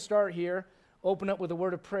Start here, open up with a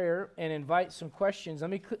word of prayer, and invite some questions. Let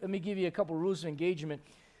me give you a couple rules of engagement.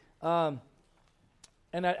 And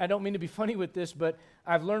I don't mean to be funny with this, but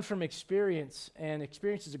I've learned from experience, and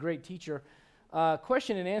experience is a great teacher.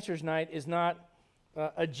 Question and answers night is not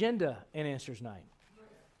agenda and answers night.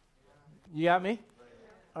 You got me?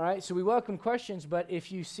 All right, so we welcome questions, but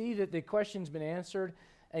if you see that the question's been answered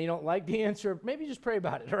and you don't like the answer, maybe just pray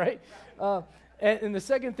about it, all right? And the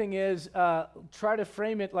second thing is try to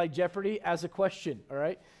frame it like Jeopardy as a question, all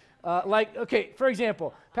right? Okay, for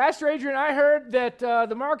example, Pastor Adrian, I heard that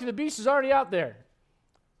the mark of the beast is already out there.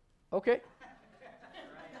 Okay.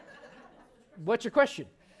 What's your question?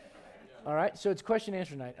 All right, so it's question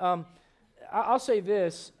answer night. I'll say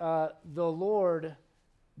this, the Lord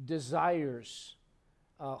desires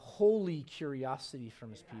holy curiosity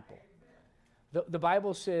from his people. The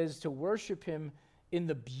Bible says to worship him in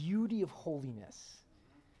the beauty of holiness.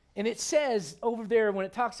 And it says over there when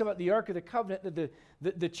it talks about the Ark of the Covenant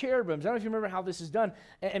that the cherubims, I don't know if you remember how this is done,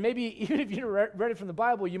 and maybe even if you never read it from the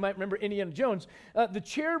Bible, you might remember Indiana Jones. The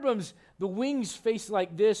cherubims, the wings face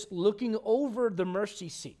like this, looking over the mercy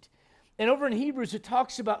seat. And over in Hebrews, it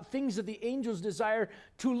talks about things that the angels desire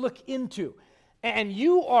to look into. And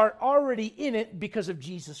you are already in it because of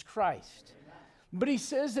Jesus Christ. But he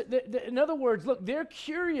says that, in other words, look, they're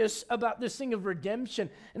curious about this thing of redemption.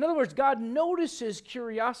 In other words, God notices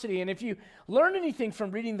curiosity. And if you learn anything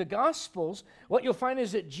from reading the Gospels, what you'll find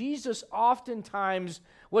is that Jesus oftentimes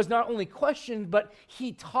was not only questioned, but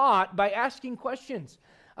he taught by asking questions.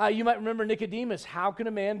 You might remember Nicodemus. How can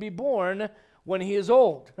a man be born when he is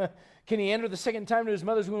old? Can he enter the second time to his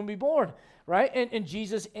mother's womb and be born? Right? And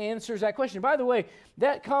Jesus answers that question. By the way,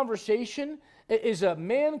 that conversation is a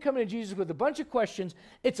man coming to Jesus with a bunch of questions.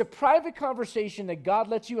 It's a private conversation that God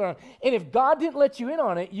lets you in on. And if God didn't let you in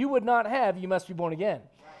on it, you would not have, you must be born again.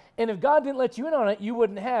 And if God didn't let you in on it, you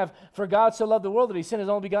wouldn't have, for God so loved the world that he sent his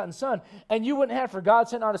only begotten Son. And you wouldn't have, for God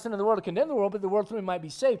sent not a son into the world to condemn the world, but the world through him might be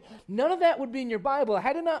saved. None of that would be in your Bible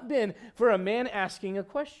had it not been for a man asking a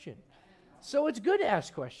question. So it's good to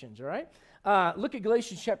ask questions, all right? Look at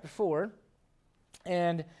Galatians chapter 4,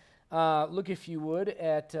 and look, if you would,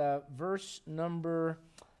 at verse number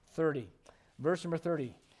 30. Verse number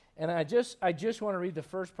 30. And I just want to read the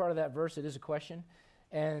first part of that verse. It is a question.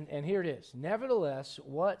 And here it is. Nevertheless,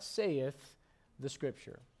 what saith the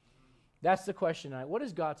Scripture? That's the question. What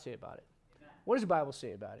does God say about it? What does the Bible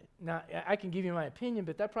say about it? Now, I can give you my opinion,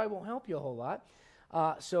 but that probably won't help you a whole lot.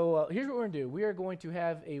 So here's what we're going to do. We are going to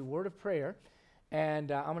have a word of prayer.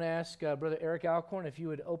 And I'm going to ask Brother Eric Alcorn if you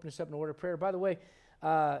would open us up in a word of prayer. By the way,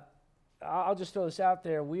 I'll just throw this out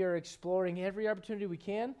there. We are exploring every opportunity we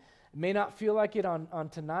can. It may not feel like it on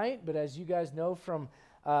tonight, but as you guys know from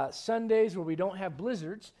Sundays where we don't have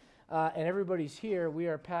blizzards and everybody's here, we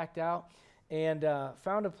are packed out and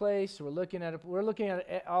found a place. We're looking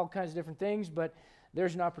at all kinds of different things, but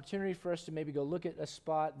there's an opportunity for us to maybe go look at a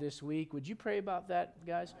spot this week. Would you pray about that,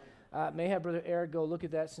 guys? May have Brother Eric go look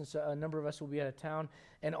at that since a number of us will be out of town.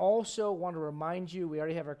 And also want to remind you, we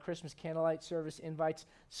already have our Christmas candlelight service invites.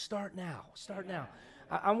 Start now.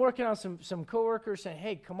 I'm working on some coworkers saying,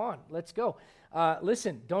 hey, come on, let's go.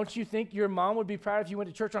 Listen, don't you think your mom would be proud if you went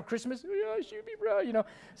to church on Christmas? Oh, yeah, she'd be proud, you know.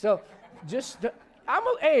 So just,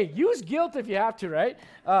 hey, use guilt if you have to, right?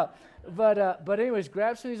 But anyways,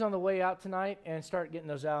 grab some of these on the way out tonight and start getting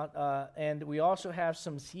those out. And we also have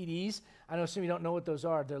some CDs. I know some of you don't know what those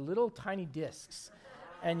are. They're little tiny discs.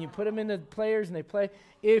 And you put them in the players and they play.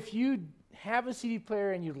 If you have a CD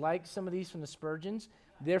player and you like some of these from the Spurgeons,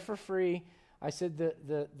 they're for free. I said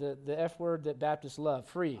the F word that Baptists love,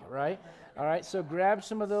 free, right? All right, so grab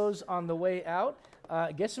some of those on the way out.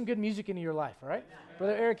 Get some good music into your life, all right?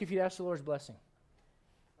 Brother Eric, if you'd ask the Lord's blessing.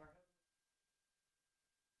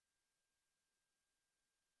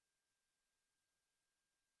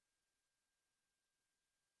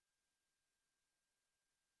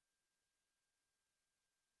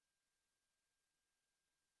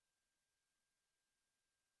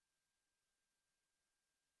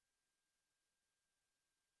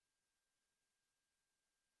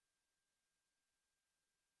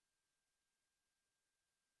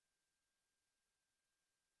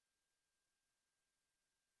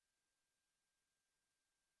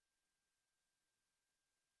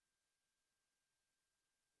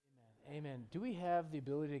 Amen. Do we have the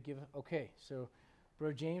ability to give? Okay, so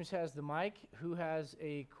Bro James has the mic. Who has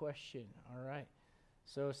a question? All right.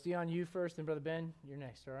 So Steon, you first, and Brother Ben, you're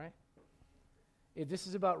next, all right? If this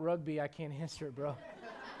is about rugby, I can't answer it, bro.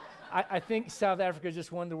 I think South Africa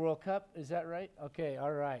just won the World Cup. Is that right? Okay,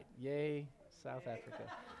 all right. Yay, South Africa.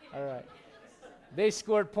 All right. They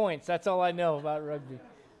scored points. That's all I know about rugby.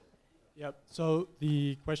 Yep. So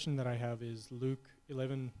the question that I have is Luke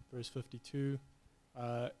 11, verse 52.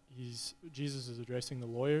 Jesus is addressing the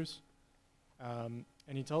lawyers, and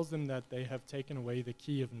he tells them that they have taken away the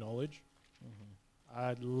key of knowledge. Mm-hmm.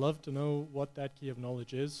 I'd love to know what that key of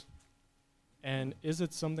knowledge is, and is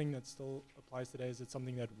it something that still applies today? Is it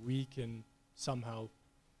something that we can somehow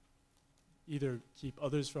either keep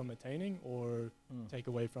others from attaining or take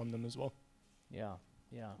away from them as well? Yeah,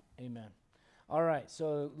 amen. All right,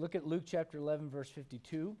 so look at Luke chapter 11, verse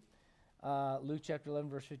 52. Luke chapter 11,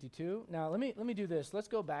 verse 52. Now, let me do this. Let's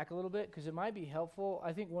go back a little bit because it might be helpful.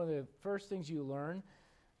 I think one of the first things you learn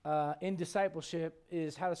in discipleship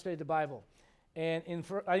is how to study the Bible. And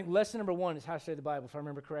I think lesson number 1 is how to study the Bible, if I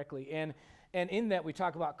remember correctly. And in that, we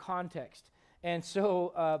talk about context. And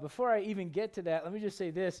so before I even get to that, let me just say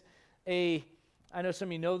this. I know some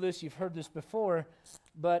of you know this, you've heard this before,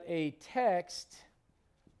 but a text,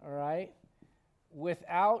 all right,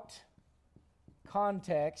 without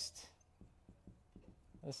context,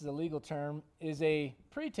 this is a legal term, is a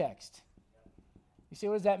pretext. You see,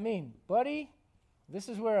 what does that mean? Buddy, this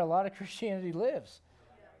is where a lot of Christianity lives.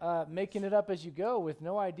 Making it up as you go with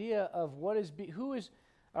no idea of what is, who is,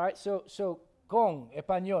 all right, so con,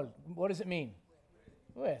 español, what does it mean?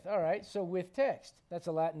 With, all right, so with text. That's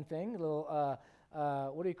a Latin thing, a little,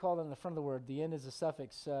 what do you call it on the front of the word? The end is a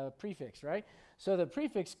suffix, prefix, right? So the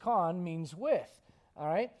prefix con means with, all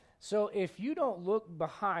right? So if you don't look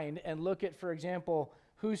behind and look at, for example,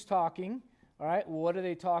 who's talking, all right, what are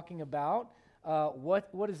they talking about?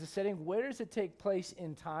 What is the setting? Where does it take place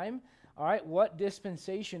in time? All right, what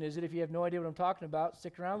dispensation is it? If you have no idea what I'm talking about,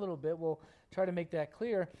 stick around a little bit. We'll try to make that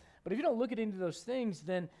clear. But if you don't look into those things,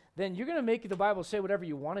 then you're going to make the Bible say whatever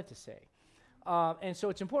you want it to say. And so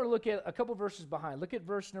it's important to look at a couple verses behind. Look at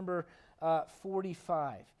verse number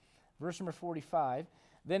 45. Verse number 45.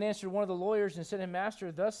 Then answered one of the lawyers and said to him,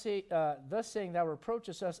 Master, thus saying, thou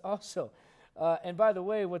reproachest us also. And by the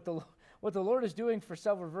way, what the Lord is doing for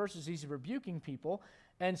several verses, he's rebuking people.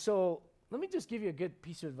 And so let me just give you a good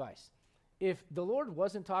piece of advice. If the Lord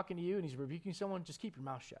wasn't talking to you and he's rebuking someone, just keep your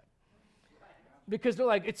mouth shut. Because they're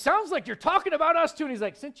like, it sounds like you're talking about us too. And he's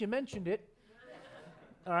like, since you mentioned it.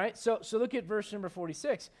 All right, so look at verse number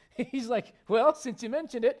 46. He's like, well, since you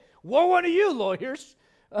mentioned it, woe unto you, lawyers.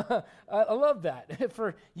 I love that.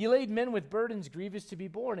 For ye laid men with burdens grievous to be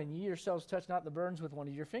borne, and ye yourselves touch not the burdens with one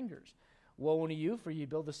of your fingers. Woe unto you, for ye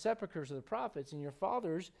build the sepulchres of the prophets, and your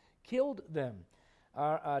fathers killed them.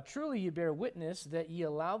 Truly ye bear witness that ye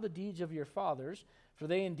allow the deeds of your fathers, for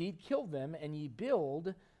they indeed killed them, and ye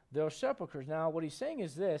build their sepulchres. Now, what he's saying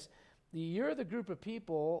is this. You're the group of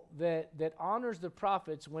people that honors the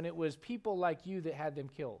prophets when it was people like you that had them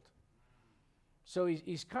killed. So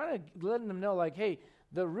he's kind of letting them know, like, hey,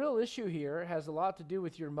 the real issue here has a lot to do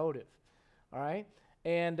with your motive. All right?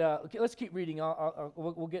 And let's keep reading.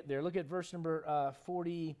 We'll get there. Look at verse number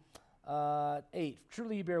 48.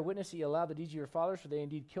 Truly you bear witness that ye allow the deeds of your fathers, for they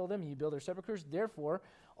indeed kill them, and ye build their sepulchres. Therefore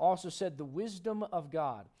also said the wisdom of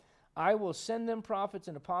God, I will send them prophets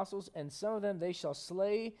and apostles, and some of them they shall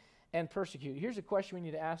slay and persecute. Here's a question we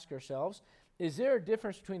need to ask ourselves. Is there a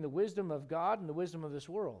difference between the wisdom of God and the wisdom of this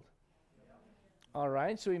world? Yeah. All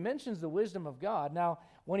right, so he mentions the wisdom of God. Now,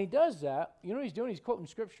 when he does that, you know what he's doing? He's quoting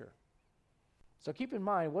Scripture. So keep in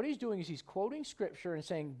mind, what he's doing is he's quoting Scripture and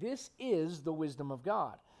saying, this is the wisdom of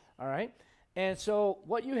God. All right? And so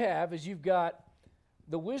what you have is you've got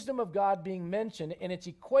the wisdom of God being mentioned, and it's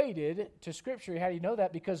equated to Scripture. How do you know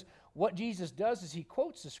that? Because what Jesus does is he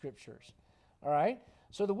quotes the Scriptures. All right?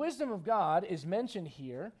 So the wisdom of God is mentioned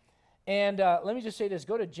here. And let me just say this.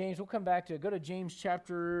 Go to James. We'll come back to it. Go to James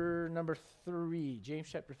chapter number 3. James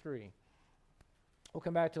chapter 3. We'll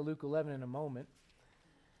come back to Luke 11 in a moment.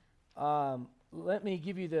 Let me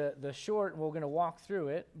give you the short, and we're going to walk through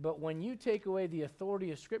it. But when you take away the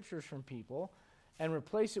authority of Scriptures from people and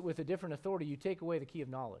replace it with a different authority, you take away the key of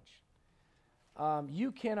knowledge.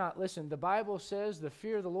 You cannot, listen, the Bible says the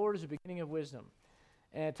fear of the Lord is the beginning of wisdom.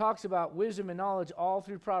 And it talks about wisdom and knowledge all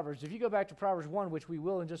through Proverbs. If you go back to Proverbs 1, which we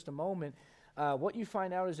will in just a moment, what you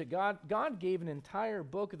find out is that God gave an entire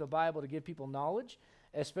book of the Bible to give people knowledge,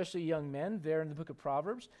 especially young men there in the book of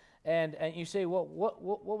Proverbs. And you say, well,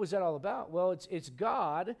 what was that all about? Well, it's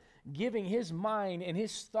God giving his mind and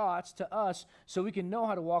his thoughts to us so we can know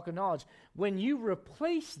how to walk in knowledge. When you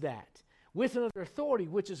replace that with another authority,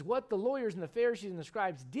 which is what the lawyers and the Pharisees and the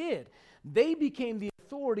scribes did, they became the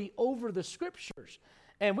authority over the Scriptures.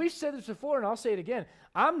 And we've said this before, and I'll say it again.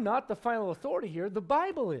 I'm not the final authority here. The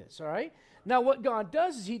Bible is, all right? Now, what God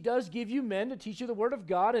does is he does give you men to teach you the Word of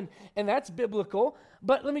God, and that's biblical.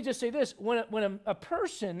 But let me just say this. When a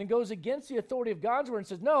person goes against the authority of God's Word and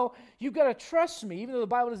says, no, you've got to trust me, even though the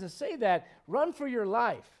Bible doesn't say that, run for your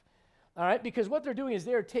life. All right? Because what they're doing is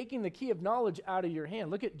they're taking the key of knowledge out of your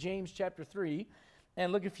hand. Look at James chapter 3,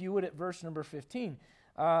 and look, if you would, at verse number 15.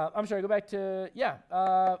 I'm sorry, go back to,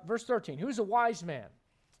 verse 13. Who's a wise man?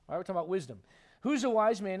 All right, we're talking about wisdom. Who's a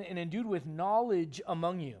wise man and endued with knowledge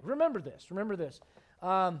among you? Remember this.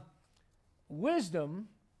 Wisdom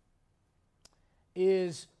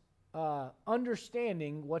is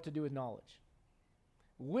understanding what to do with knowledge.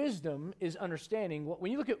 Wisdom is understanding.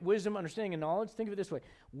 When you look at wisdom, understanding, and knowledge, think of it this way.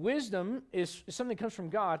 Wisdom is something that comes from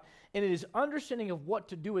God, and it is understanding of what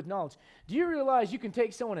to do with knowledge. Do you realize you can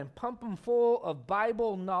take someone and pump them full of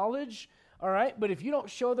Bible knowledge, all right? But if you don't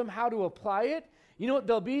show them how to apply it, you know what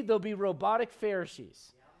they'll be? They'll be robotic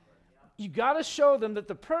Pharisees. You got to show them that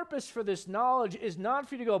the purpose for this knowledge is not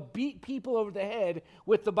for you to go beat people over the head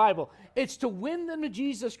with the Bible. It's to win them to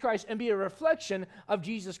Jesus Christ and be a reflection of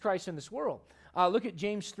Jesus Christ in this world. Look at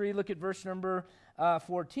James 3, look at verse number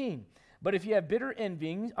 14. But if you have bitter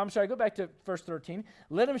envying, go back to verse 13.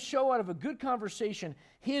 Let him show out of a good conversation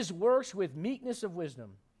his works with meekness of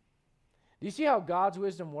wisdom. Do you see how God's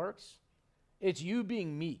wisdom works? It's you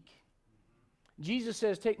being meek. Jesus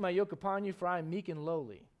says, take my yoke upon you, for I am meek and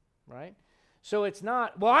lowly, right? So it's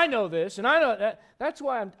not, well, I know this, and I know that. That's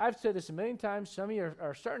why I've said this a million times. Some of you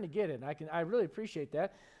are starting to get it, and I really appreciate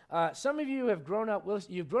that. Some of you have grown up,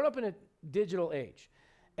 you've grown up in a digital age,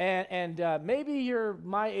 and maybe you're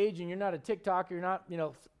my age and you're not a TikToker, you're not,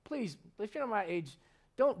 please, if you're not my age,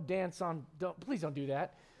 please don't do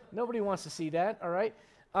that. Nobody wants to see that, all right?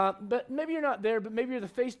 But maybe you're not there, but maybe you're the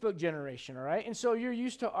Facebook generation, all right? And so you're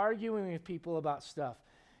used to arguing with people about stuff.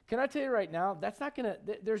 Can I tell you right now,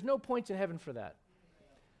 there's no points in heaven for that,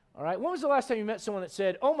 all right? When was the last time you met someone that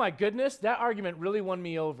said, oh my goodness, that argument really won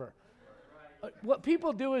me over? What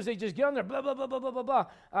people do is they just get on there, blah, blah, blah, blah, blah, blah, blah.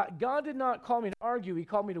 God did not call me to argue. He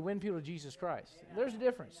called me to win people to Jesus Christ. There's a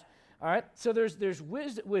difference, all right? So there's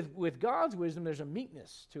wisdom, with God's wisdom, there's a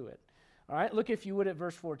meekness to it, all right? Look, if you would, at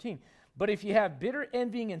verse 14. But if you have bitter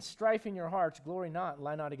envying and strife in your hearts, glory not,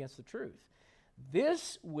 lie not against the truth.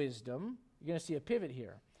 This wisdom, you're going to see a pivot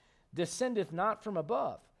here, descendeth not from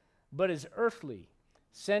above, but is earthly,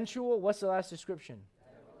 sensual. What's the last description?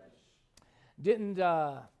 Devilish.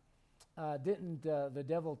 Didn't the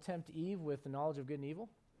devil tempt Eve with the knowledge of good and evil?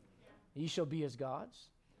 Ye shall be as gods.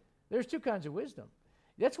 There's two kinds of wisdom.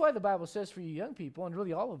 That's why the Bible says for you young people, and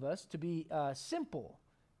really all of us, to be simple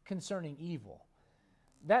concerning evil.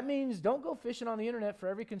 That means don't go fishing on the internet for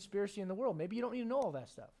every conspiracy in the world. Maybe you don't need to know all that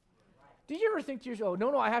stuff. Did you ever think to yourself,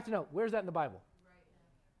 no, I have to know. Where's that in the Bible?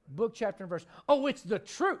 Right. Book, chapter, and verse. Oh, it's the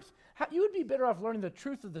truth. You would be better off learning the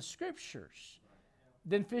truth of the Scriptures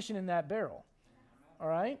than fishing in that barrel. All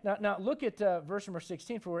right? Now look at verse number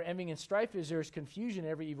 16. For where envying and strife is, there is confusion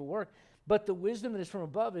in every evil work. But the wisdom that is from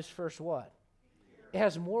above is first what? It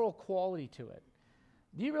has moral quality to it.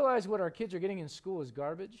 Do you realize what our kids are getting in school is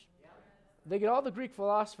garbage? They get all the Greek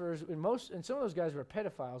philosophers, and some of those guys were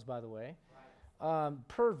pedophiles, by the way.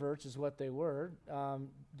 Perverts is what they were.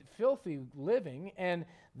 Filthy living, and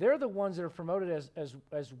they're the ones that are promoted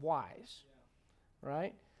as wise,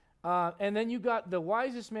 right? And then you got the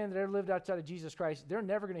wisest man that ever lived outside of Jesus Christ. They're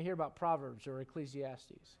never going to hear about Proverbs or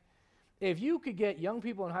Ecclesiastes. If you could get young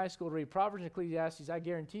people in high school to read Proverbs and Ecclesiastes, I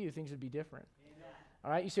guarantee you things would be different. Amen. All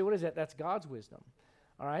right, you say, what is that? That's God's wisdom.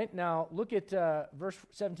 All right, now look at verse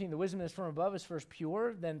 17. The wisdom that is from above is first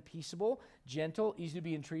pure, then peaceable, gentle, easy to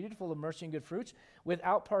be entreated, full of mercy and good fruits,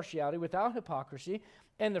 without partiality, without hypocrisy.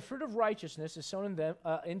 And the fruit of righteousness is sown in them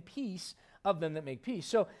in peace of them that make peace.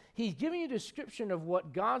 So he's giving you a description of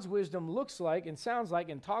what God's wisdom looks like and sounds like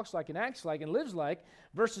and talks like and acts like and lives like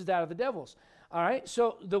versus that of the devil's. All right,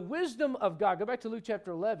 so the wisdom of God, go back to Luke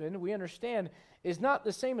chapter 11, we understand is not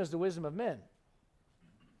the same as the wisdom of men.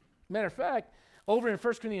 Matter of fact, over in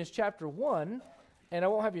 1 Corinthians chapter 1, and I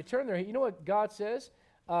won't have you turn there, you know what God says?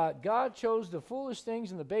 God chose the foolish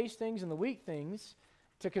things and the base things and the weak things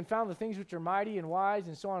to confound the things which are mighty and wise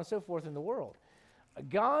and so on and so forth in the world.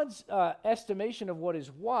 God's estimation of what is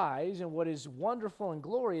wise and what is wonderful and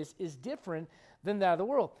glorious is different than that of the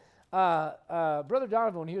world. Brother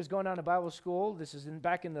Donovan, when he was going down to Bible school, this is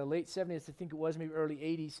back in the late 70s, I think it was, maybe early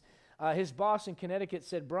 80s, his boss in Connecticut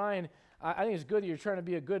said, Brian, I think it's good that you're trying to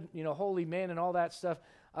be a good, holy man and all that stuff,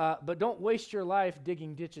 but don't waste your life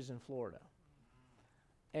digging ditches in Florida.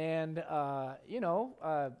 And,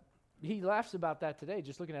 he laughs about that today,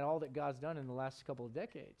 just looking at all that God's done in the last couple of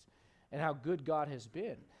decades. and how good God has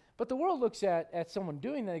been. But the world looks at someone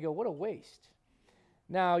doing that and they go, what a waste.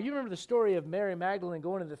 Now, you remember the story of Mary Magdalene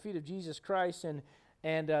going to the feet of Jesus Christ,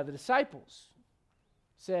 and the disciples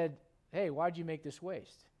said, hey, why'd you make this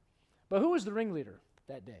waste? But who was the ringleader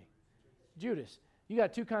that day? Judas. You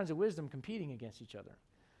got two kinds of wisdom competing against each other.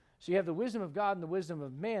 So you have the wisdom of God and the wisdom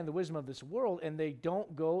of man, the wisdom of this world, and they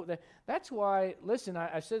don't go. That's why, listen,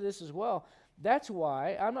 I said this as well. That's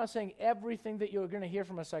why, I'm not saying everything that you're going to hear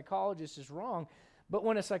from a psychologist is wrong, but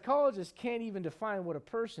when a psychologist can't even define what a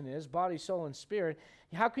person is, body, soul, and spirit,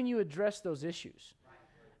 how can you address those issues?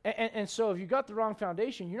 And so if you got the wrong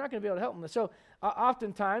foundation, you're not going to be able to help them. So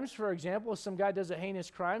oftentimes, for example, some guy does a heinous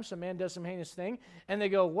crime, some man does some heinous thing, and they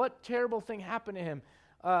go, what terrible thing happened to him?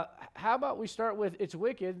 How about we start with, it's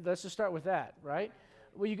wicked, let's just start with that, right?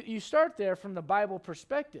 Well, you start there from the Bible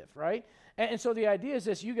perspective, right? And so the idea is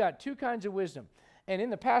this, you got two kinds of wisdom. And in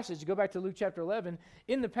the passage, go back to Luke chapter 11,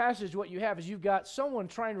 in the passage what you have is you've got someone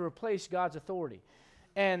trying to replace God's authority.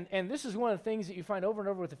 And this is one of the things that you find over and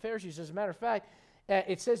over with the Pharisees. As a matter of fact,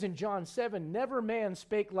 it says in John 7, never man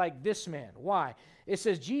spake like this man. Why? It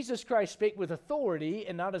says Jesus Christ spake with authority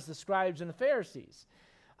and not as the scribes and the Pharisees.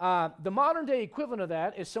 The modern day equivalent of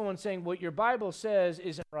that is someone saying what your Bible says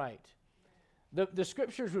isn't right. The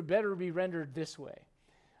scriptures would better be rendered this way.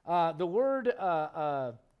 The word,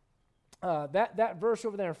 that verse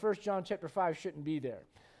over there in 1 John chapter 5 shouldn't be there.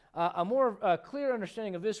 A more clear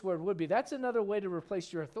understanding of this word would be, that's another way to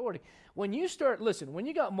replace your authority. When you start, listen, when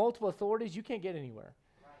you got multiple authorities, you can't get anywhere.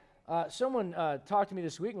 Someone talked to me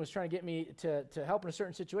this week and was trying to get me to help in a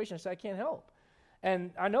certain situation. I said, I can't help.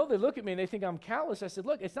 And I know they look at me and they think I'm callous. I said,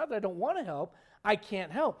 look, it's not that I don't want to help. I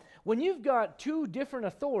can't help. When you've got two different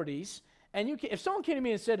authorities, and if someone came to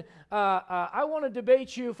me and said, I want to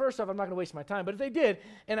debate you, first off, I'm not going to waste my time. But if they did,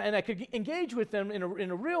 and I could engage with them in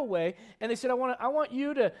a real way, and they said, I want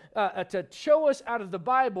you to show us out of the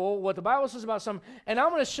Bible what the Bible says about something, and I'm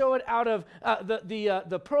going to show it out of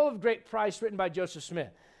the Pearl of Great Price written by Joseph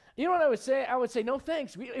Smith. You know what I would say? I would say, no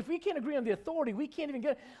thanks. If we can't agree on the authority, we can't even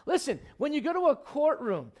get it. Listen, when you go to a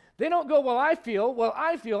courtroom, they don't go, I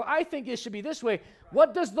think it should be this way.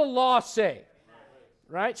 What does the law say?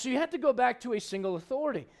 Right? So you have to go back to a single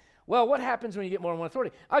authority. Well, what happens when you get more than one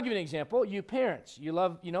authority? I'll give you an example. You parents, you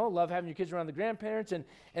love having your kids around the grandparents, and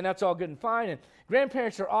that's all good and fine. And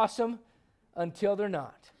grandparents are awesome until they're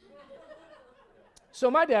not. So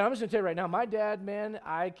my dad, I'm just going to tell you right now, my dad, man,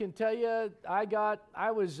 I can tell you, I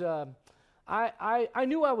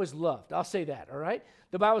knew I was loved. I'll say that, all right?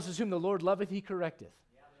 The Bible says, whom the Lord loveth, he correcteth.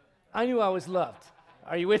 I knew I was loved.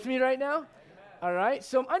 Are you with me right now? All right?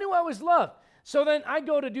 So I knew I was loved. So then I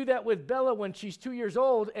go to do that with Bella when she's 2 years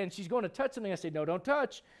old, and she's going to touch something. I say, no, don't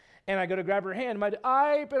touch. And I go to grab her hand.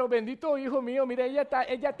 Ay, pero bendito hijo mío, mira, ella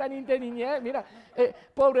está niña, mira,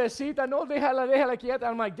 pobrecita, no, déjala quieta.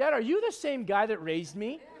 I'm like, Dad, are you the same guy that raised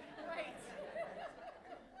me? Right.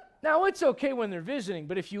 Now, it's okay when they're visiting,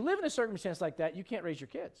 but if you live in a circumstance like that, you can't raise your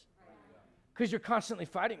kids because you're constantly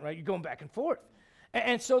fighting, right? You're going back and forth.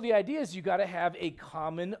 And so the idea is you got to have a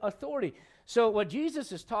common authority. So what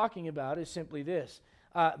Jesus is talking about is simply this.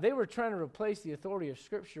 They were trying to replace the authority of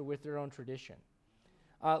Scripture with their own tradition.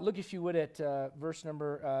 Look, if you would, at verse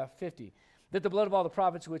number 50. That the blood of all the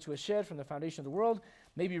prophets which was shed from the foundation of the world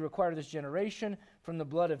may be required of this generation, from the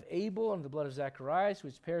blood of Abel and the blood of Zacharias,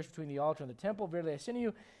 which perished between the altar and the temple. Verily I say to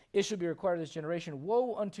you, it shall be required of this generation.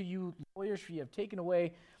 Woe unto you, lawyers, for ye have taken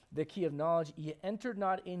away the key of knowledge. Ye entered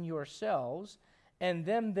not in yourselves, and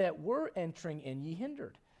them that were entering in ye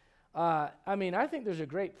hindered. I think there's a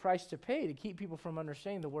great price to pay to keep people from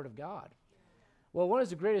understanding the Word of God. Well, one of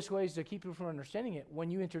the greatest ways to keep people from understanding it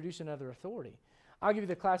when you introduce another authority. I'll give you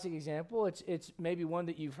the classic example. It's maybe one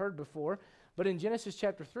that you've heard before, but in Genesis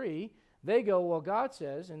chapter 3, they go, well, God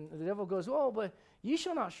says, and the devil goes, well, but ye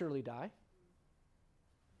shall not surely die.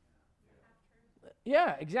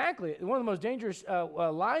 Yeah, exactly. One of the most dangerous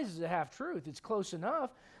lies is a half-truth. It's close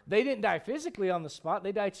enough. They didn't die physically on the spot.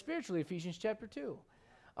 They died spiritually, Ephesians chapter 2.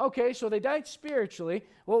 Okay, so they died spiritually.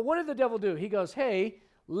 Well, what did the devil do? He goes, hey,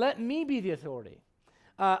 let me be the authority.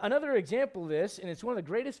 Another example of this, and it's one of the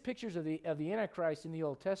greatest pictures of the Antichrist in the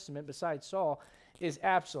Old Testament, besides Saul, is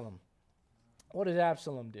Absalom. What does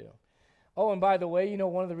Absalom do? Oh, and by the way,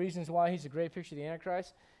 one of the reasons why he's a great picture of the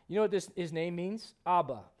Antichrist? You know what his name means?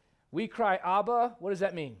 Abba. We cry Abba. What does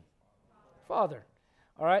that mean? Father.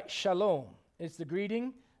 All right, Shalom. It's the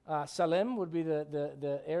greeting. Salem would be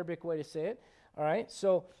the Arabic way to say it. All right,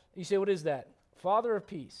 so you say, what is that? Father of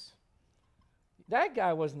peace. That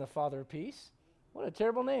guy wasn't the father of peace. What a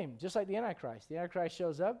terrible name, just like the Antichrist. The Antichrist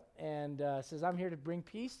shows up and says, I'm here to bring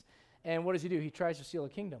peace. And what does he do? He tries to steal a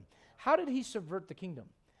kingdom. How did he subvert the kingdom?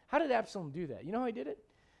 How did Absalom do that? You know how he did it?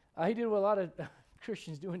 He did what a lot of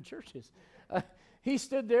Christians do in churches. He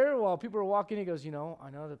stood there while people were walking. He goes, I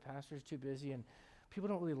know the pastor's too busy and people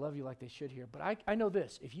don't really love you like they should here. But I know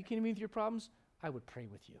this. If you came to me with your problems, I would pray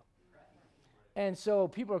with you. And so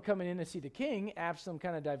people are coming in to see the king. Absalom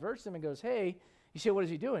kind of diverts them and goes, hey, you say, what is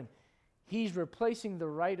he doing? He's replacing the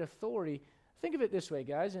right authority. Think of it this way,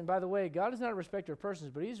 guys. And by the way, God is not a respecter of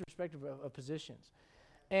persons, but he's a respecter of positions.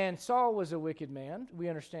 And Saul was a wicked man. We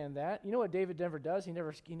understand that. You know what David never does? He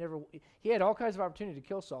had all kinds of opportunity to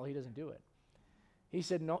kill Saul. He doesn't do it. He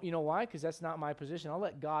said, no, you know why? Because that's not my position. I'll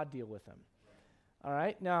let God deal with him. All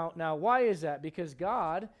right? Now, why is that? Because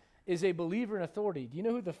God is a believer in authority. Do you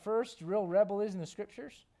know who the first real rebel is in the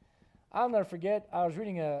scriptures? I'll never forget, I was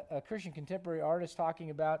reading a Christian contemporary artist talking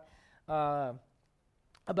about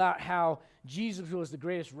how Jesus was the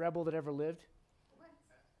greatest rebel that ever lived.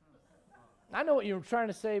 I know what you're trying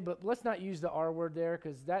to say, but let's not use the R word there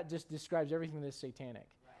because that just describes everything that's satanic.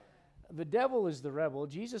 The devil is the rebel.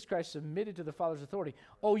 Jesus Christ submitted to the Father's authority.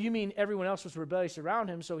 Oh, you mean everyone else was rebellious around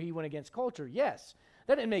him, so he went against culture? Yes.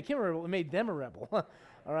 That didn't make him a rebel. It made them a rebel.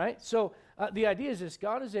 All right? So the idea is this.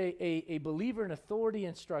 God is a believer in authority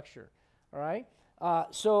and structure. All right?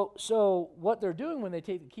 So what they're doing when they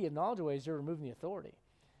take the key of knowledge away is they're removing the authority.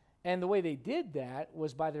 And the way they did that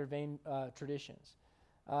was by their vain traditions.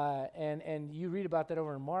 And you read about that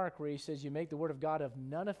over in Mark where he says you make the word of God of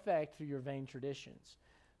none effect through your vain traditions.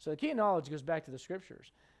 So the key of knowledge goes back to the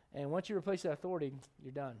scriptures. And once you replace that authority,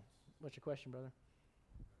 you're done. What's your question, brother?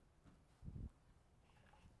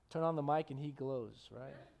 Turn on the mic and he glows,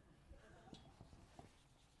 right?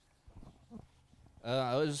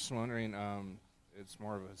 I was just wondering, it's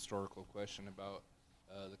more of a historical question about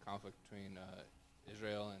the conflict between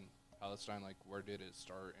Israel and Palestine. Like, where did it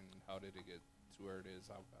start and how did it get to where it is?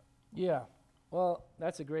 Yeah, well,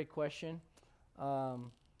 that's a great question.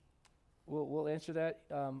 We'll answer that.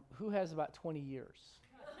 Who has about 20 years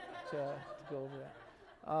to go over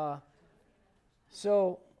that?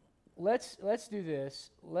 So let's do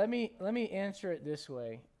this. Let me answer it this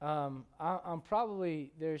way. I'm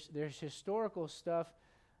probably there's historical stuff.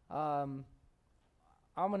 I'm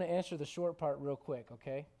going to answer the short part real quick.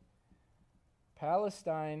 Okay.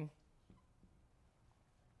 Palestine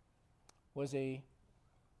was a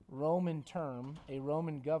Roman term. A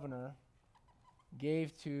Roman governor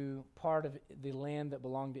gave to part of the land that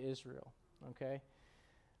belonged to Israel, okay?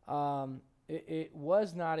 It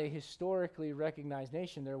was not a historically recognized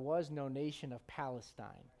nation. There was no nation of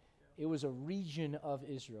Palestine. It was a region of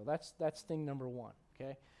Israel. That's thing number one,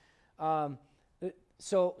 okay?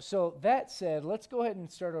 So that said, let's go ahead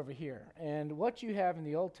and start over here. And what you have in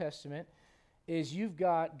the Old Testament is you've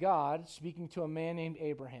got God speaking to a man named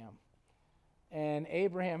Abraham. And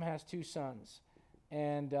Abraham has two sons.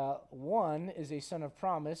 And one is a son of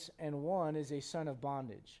promise, and one is a son of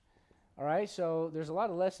bondage. All right, so there's a lot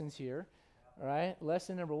of lessons here. All right,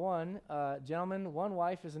 lesson number one, gentlemen, one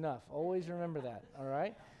wife is enough. Always remember that, all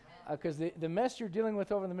right? Because the mess you're dealing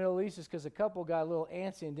with over in the Middle East is because a couple got a little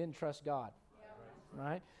antsy and didn't trust God. Yeah.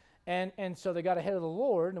 Right? And so they got ahead of the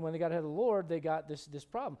Lord, and when they got ahead of the Lord, they got this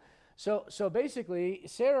problem. So basically,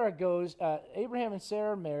 Sarah goes, Abraham and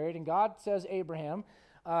Sarah are married, and God says, Abraham,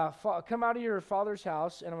 come out of your father's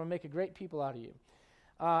house, and I'm going to make a great people out of you.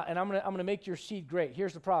 And I'm going to make your seed great.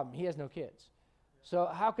 Here's the problem. He has no kids. So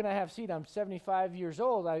how can I have seed? I'm 75 years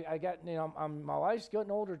old. I got, my wife's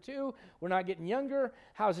getting older too. We're not getting younger.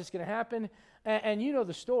 How's this going to happen? And you know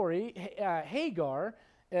the story. Hagar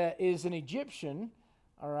is an Egyptian,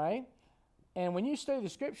 all right? And when you study the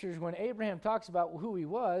scriptures, when Abraham talks about who he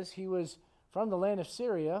was from the land of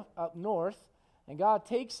Syria up north, and God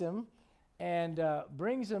takes him and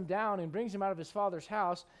brings him down and brings him out of his father's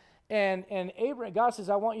house. And Abraham, God says,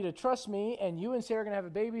 I want you to trust me, and you and Sarah are going to have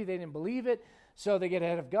a baby. They didn't believe it, so they get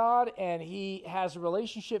ahead of God, and he has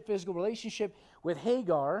a physical relationship with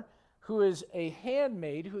Hagar, who is a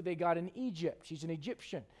handmaid who they got in Egypt. She's an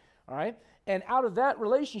Egyptian, all right? And out of that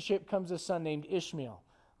relationship comes a son named Ishmael,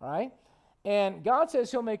 all right? And God says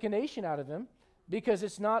he'll make a nation out of him because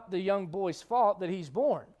it's not the young boy's fault that he's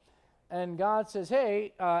born. And God says,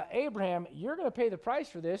 hey, Abraham, you're going to pay the price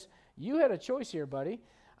for this. You had a choice here, buddy.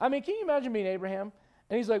 I mean, can you imagine being Abraham?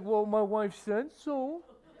 And he's like, well, my wife said so.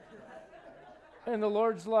 And the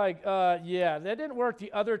Lord's like, yeah, that didn't work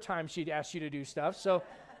the other time she'd asked you to do stuff. So,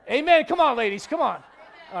 amen. Come on, ladies. Come on.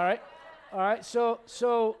 All right.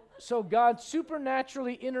 So God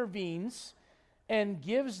supernaturally intervenes and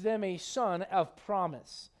gives them a son of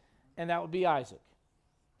promise. And that would be Isaac.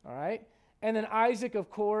 All right. And then Isaac, of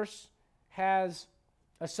course, has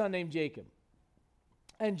a son named Jacob.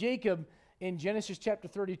 And Jacob in Genesis chapter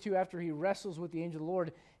 32, after he wrestles with the angel of the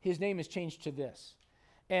Lord, his name is changed to this.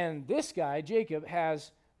 And this guy, Jacob,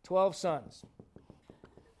 has 12 sons.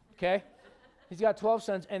 Okay? He's got 12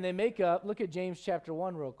 sons, and they make up, look at James chapter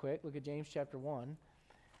 1 real quick. Look at James chapter 1.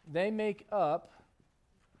 They make up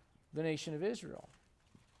the nation of Israel.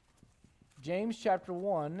 James chapter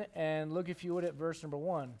 1, and look if you would at verse number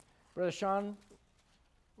 1. Brother Sean,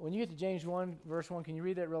 when you get to James 1, verse 1, can you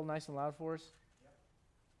read that real nice and loud for us?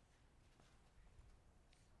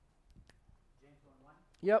 James 1:1.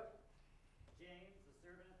 Yep. James, the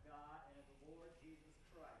servant of God and of the Lord Jesus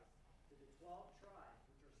Christ, to the 12 tribes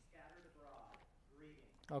which are scattered abroad, greeting.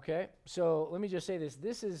 Okay, so let me just say this.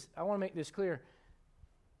 I want to make this clear.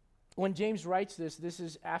 When James writes this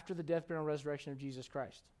is after the death, burial, and resurrection of Jesus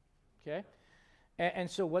Christ. Okay? And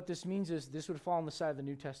so what this means is this would fall on the side of the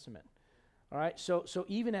New Testament. All right? So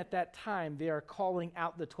even at that time, they are calling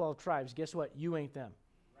out the 12 tribes. Guess what? You ain't them.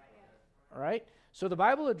 Right. All right? So the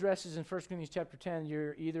Bible addresses in 1 Corinthians chapter 10,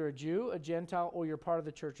 you're either a Jew, a Gentile, or you're part of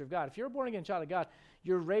the church of God. If you're a born-again child of God,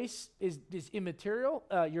 your race is immaterial.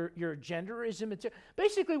 Your gender is immaterial.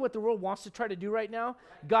 Basically what the world wants to try to do right now,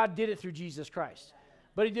 God did it through Jesus Christ.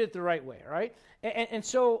 But he did it the right way, right? And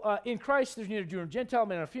so in Christ, there's neither Jew nor Gentile,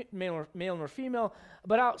 male nor female.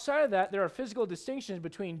 But outside of that, there are physical distinctions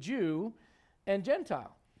between Jew and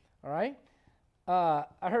Gentile, all right?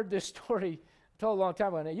 I heard this story told a long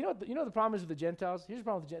time ago. You know the problem is with the Gentiles? Here's the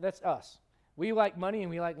problem with the Gentiles. That's us. We like money and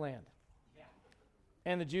we like land. Yeah.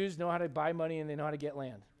 And the Jews know how to buy money and they know how to get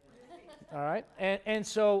land. All right? And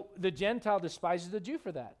so the Gentile despises the Jew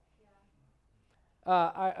for that.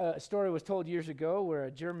 A story was told years ago where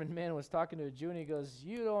a German man was talking to a Jew and he goes,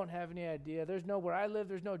 "You don't have any idea. Where I live,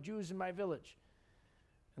 there's no Jews in my village."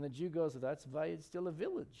 And the Jew goes, "Well, that's why it's still a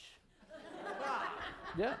village."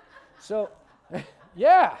 Yeah. So,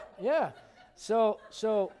 yeah.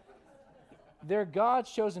 So they're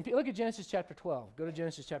God's chosen people. Look at Genesis chapter 12. Go to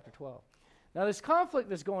Genesis chapter 12. Now, this conflict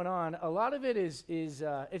that's going on, a lot of it is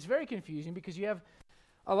it's very confusing because you have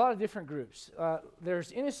a lot of different groups.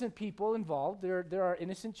 There's innocent people involved. There are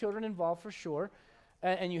innocent children involved for sure.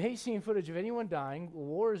 And you hate seeing footage of anyone dying.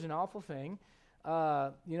 War is an awful thing.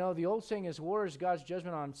 The old saying is war is God's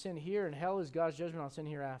judgment on sin here, and hell is God's judgment on sin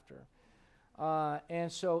hereafter.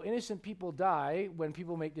 And so innocent people die when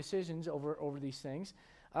people make decisions over these things.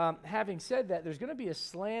 Having said that, there's going to be a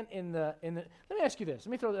slant in the. Let me ask you this.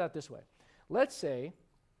 Let me throw it out this way. Let's say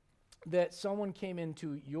that someone came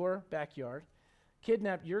into your backyard,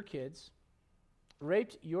 kidnapped your kids,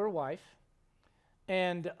 raped your wife,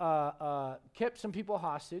 and kept some people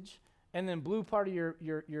hostage, and then blew part of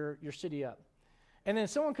your city up. And then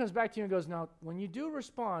someone comes back to you and goes, "Now, when you do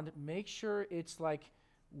respond, make sure it's like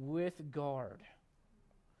with guard.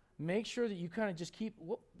 Make sure that you kind of just keep,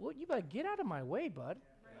 what you better get out of my way, bud."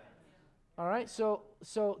 All right, so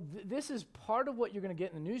this is part of what you're going to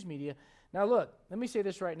get in the news media. Now, look, let me say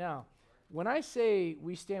this right now. When I say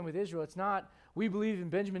we stand with Israel, it's not we believe in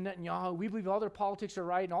Benjamin Netanyahu, we believe all their politics are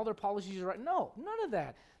right and all their policies are right. No, none of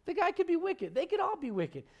that. The guy could be wicked. They could all be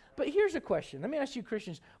wicked. But here's a question. Let me ask you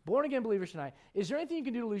Christians, born-again believers tonight, is there anything you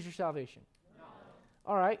can do to lose your salvation? No.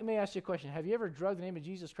 All right, let me ask you a question. Have you ever drugged the name of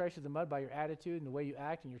Jesus Christ through the mud by your attitude and the way you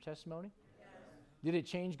act and your testimony? Yes. Did it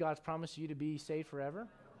change God's promise to you to be saved forever?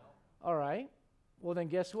 No. All right. Well, then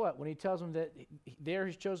guess what? When he tells them that they're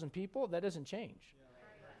his chosen people, that doesn't change.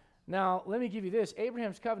 Now, let me give you this.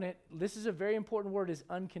 Abraham's covenant, this is a very important word, is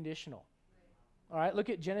unconditional. All right, look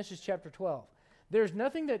at Genesis chapter 12. There's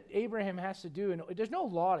nothing that Abraham has to do, and there's no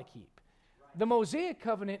law to keep. The Mosaic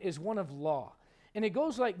covenant is one of law. And it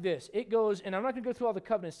goes like this. It goes, and I'm not going to go through all the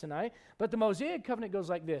covenants tonight, but the Mosaic covenant goes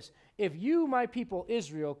like this. If you, my people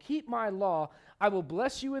Israel, keep my law, I will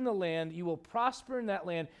bless you in the land. You will prosper in that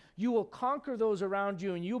land. You will conquer those around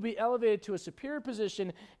you, and you'll be elevated to a superior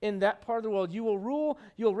position in that part of the world. You will rule,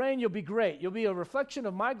 you'll reign, you'll be great. You'll be a reflection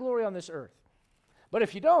of my glory on this earth. But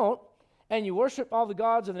if you don't, and you worship all the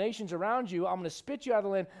gods of the nations around you, I'm going to spit you out of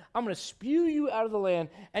the land. I'm going to spew you out of the land,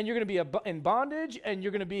 and you're going to be in bondage, and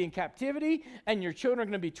you're going to be in captivity, and your children are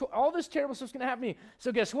going to be, all this terrible stuff's going to happen to you.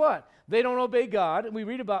 So guess what? They don't obey God, and we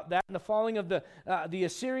read about that in the falling of the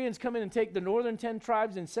Assyrians come in and take the northern 10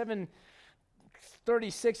 tribes in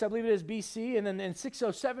 736, I believe it is, BC, and then in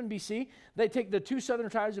 607 BC, they take the 2 southern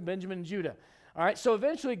tribes of Benjamin and Judah. All right, so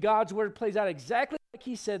eventually God's word plays out exactly like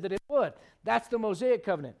he said that it would. That's the Mosaic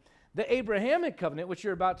covenant. The Abrahamic covenant, which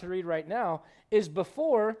you're about to read right now, is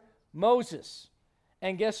before Moses.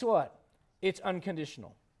 And guess what? It's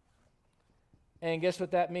unconditional. And guess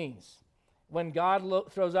what that means? When God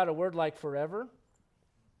throws out a word like forever,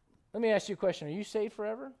 let me ask you a question. Are you saved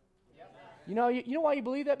forever? Yep. You know why you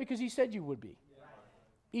believe that? Because he said you would be.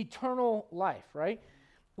 eternal life, right?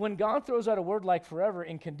 When God throws out a word like forever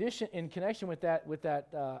in connection with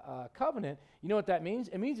that covenant, you know what that means?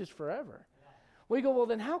 It means it's forever. Well, you go, well,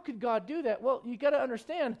 then how could God do that? Well, you got to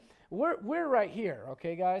understand, we're right here,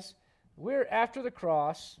 okay, guys? We're after the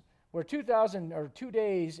cross. We're 2,000 or 2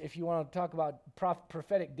 days, if you want to talk about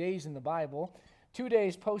prophetic days in the Bible, 2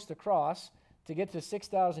 days post the cross to get to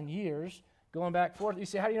 6,000 years, going back forth. You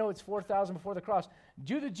say, how do you know it's 4,000 before the cross?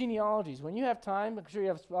 Do the genealogies. When you have time, I'm sure you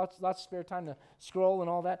have lots of spare time to scroll and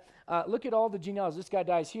all that. Look at all the genealogies. This guy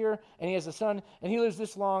dies here, and he has a son, and he lives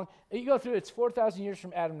this long. You go through, it's 4,000 years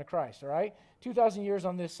from Adam to Christ, all right? 2,000 years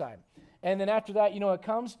on this side. And then after that, you know what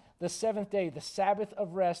comes? The seventh day, the Sabbath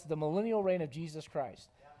of rest, the millennial reign of Jesus Christ.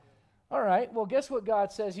 All right, well, guess what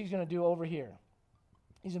God says he's going to do over here?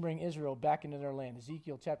 He's going to bring Israel back into their land.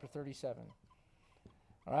 Ezekiel chapter 37.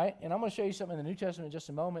 All right, and I'm going to show you something in the New Testament in just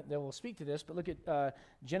a moment that will speak to this, but look at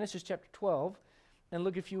Genesis chapter 12, and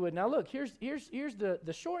look if you would. Now look, here's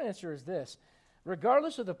the short answer is this.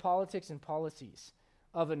 Regardless of the politics and policies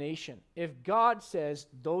of a nation, if God says,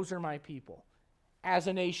 those are my people, as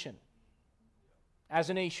a nation,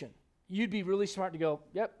 you'd be really smart to go,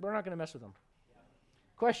 yep, we're not going to mess with them.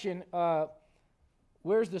 Question,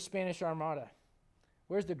 where's the Spanish Armada?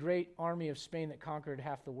 Where's the great army of Spain that conquered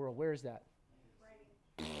half the world? Where is that?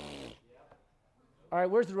 All right,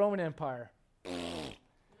 where's the Roman Empire?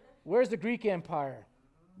 Where's the Greek Empire?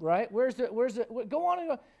 Right? Go on and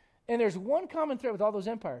go. And there's one common thread with all those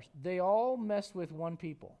empires. They all messed with one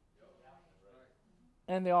people.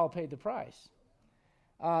 And they all paid the price.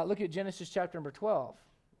 Look at Genesis chapter number 12.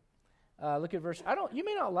 Look at verse, you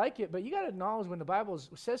may not like it, but you got to acknowledge when the Bible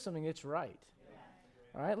says something, it's right.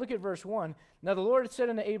 All right, look at verse 1. Now the Lord had said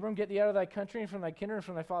unto Abram, get thee out of thy country and from thy kindred and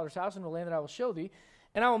from thy father's house and the land that I will show thee,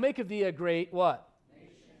 and I will make of thee a great, what?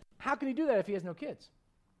 Nation. How can he do that if he has no kids?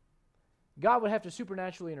 God would have to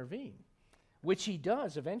supernaturally intervene, which he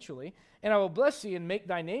does eventually. And I will bless thee and make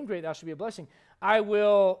thy name great, thou shalt be a blessing. I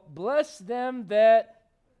will bless them that,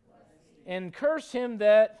 and curse him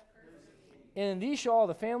that, and in thee shall all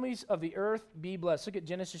the families of the earth be blessed. Look at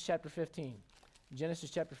Genesis chapter 15. Genesis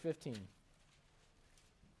chapter 15.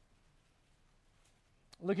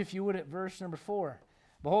 Look, if you would, at verse number 4.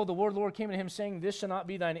 Behold, the word of the Lord came to him, saying, this shall not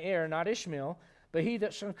be thine heir, not Ishmael, but he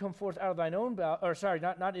that shall come forth out of thine own bowels, or sorry,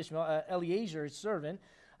 not Ishmael, Eliezer, his servant,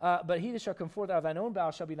 but he that shall come forth out of thine own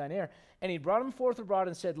bowels shall be thine heir. And he brought him forth abroad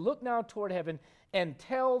and said, look now toward heaven and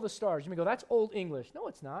tell the stars. You may go, that's old English. No,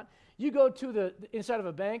 it's not. You go to the inside of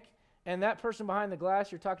a bank, and that person behind the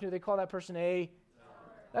glass you're talking to, they call that person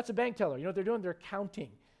that's a bank teller. You know what they're doing? They're counting.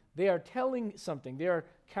 They are telling something. They are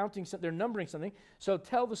counting something. They're numbering something. So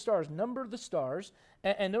tell the stars, number the stars.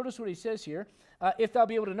 And notice what he says here. If thou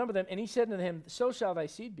be able to number them. And he said unto him, so shall thy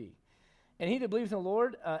seed be. And he that believeth in the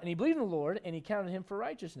Lord, and he believed in the Lord, and he counted him for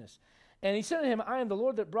righteousness. And he said unto him, I am the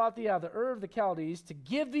Lord that brought thee out of the Ur of the Chaldees to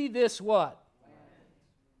give thee this what? Land.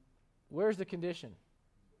 Where's the condition?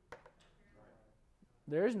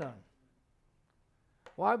 There is none.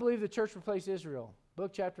 Well, I believe the church replaced Israel.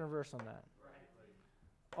 Book, chapter, and verse on that.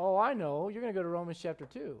 Oh, I know. You're going to go to Romans chapter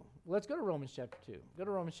 2. Let's go to Romans chapter 2. Go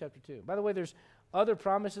to Romans chapter 2. By the way, there's other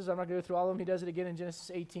promises. I'm not going to go through all of them. He does it again in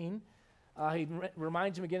Genesis 18. He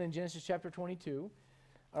reminds him again in Genesis chapter 22.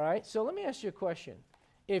 All right, so let me ask you a question.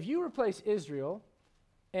 If you replace Israel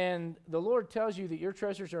and the Lord tells you that your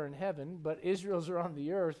treasures are in heaven, but Israel's are on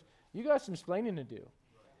the earth, you got some explaining to do.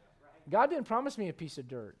 God didn't promise me a piece of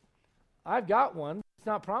dirt. I've got one. It's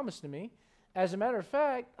not promised to me. As a matter of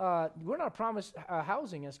fact, we're not promised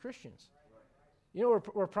housing as Christians. You know,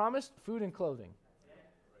 we're promised food and clothing.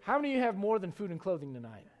 How many of you have more than food and clothing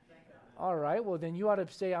tonight? All right, well, then you ought to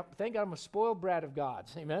say, thank God I'm a spoiled brat of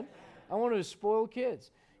God's. Amen? I'm one of his spoiled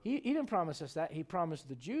kids. He didn't promise us that. He promised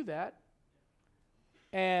the Jew that.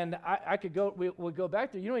 And I could go, we'll go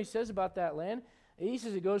back there. You know what he says about that land? He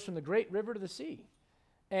says it goes from the great river to the sea.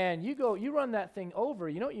 And you run that thing over,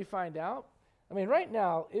 you know what you find out? I mean, right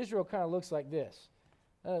now, Israel kind of looks like this,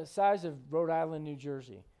 the size of Rhode Island, New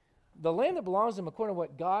Jersey. The land that belongs to them, according to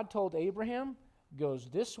what God told Abraham, goes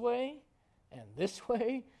this way, and this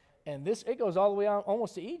way, and this. It goes all the way out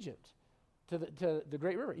almost to Egypt, to the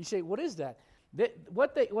Great River. You say, what is that?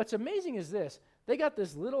 What's amazing is this. They got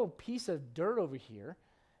this little piece of dirt over here,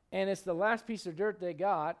 and it's the last piece of dirt they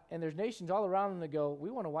got, and there's nations all around them that go,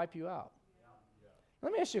 we want to wipe you out. Yeah.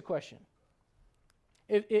 Let me ask you a question.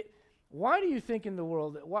 Why do you think in the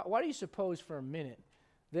world, why do you suppose for a minute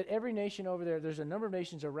that every nation over there, there's a number of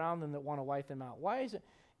nations around them that want to wipe them out? Why is it,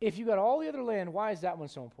 if you got all the other land, why is that one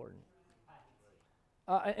so important?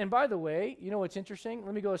 And by the way, you know what's interesting?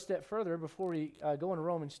 Let me go a step further before we go into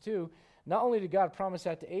Romans 2. Not only did God promise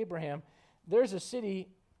that to Abraham, there's a city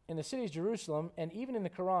in the city of Jerusalem, and even in the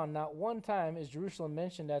Quran, not one time is Jerusalem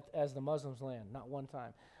mentioned as the Muslims' land. Not one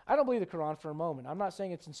time. I don't believe the Quran for a moment. I'm not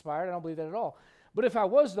saying it's inspired. I don't believe that at all. But if I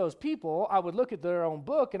was those people, I would look at their own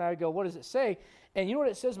book and I would go, what does it say? And you know what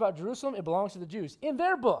it says about Jerusalem? It belongs to the Jews. In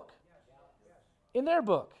their book. In their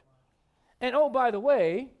book. And oh, by the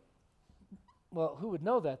way, well, who would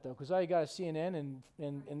know that, though? Because all you got is CNN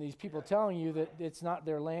and these people telling you that it's not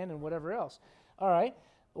their land and whatever else. All right.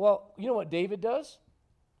 Well, you know what David does?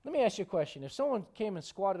 Let me ask you a question. If someone came and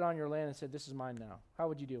squatted on your land and said, this is mine now, how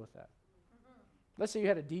would you deal with that? Let's say you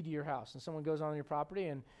had a deed to your house and someone goes on your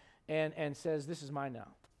property and says, this is mine now.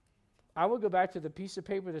 I would go back to the piece of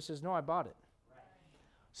paper that says, no, I bought it. Right.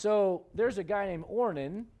 So there's a guy named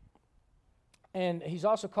Ornan, and he's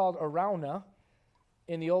also called Araunah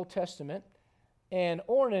in the Old Testament. And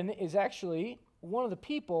Ornan is actually one of the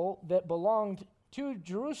people that belonged to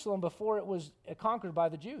Jerusalem before it was conquered by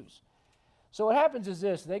the Jews. So what happens is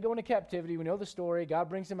this. They go into captivity. We know the story. God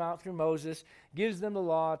brings them out through Moses, gives them the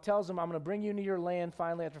law, tells them, I'm going to bring you into your land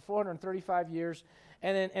finally after 435 years.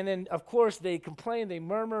 And then, of course, they complain, they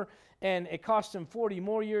murmur, and it costs them 40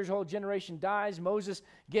 more years. The whole generation dies. Moses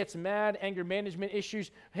gets mad, anger management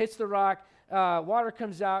issues, hits the rock. Water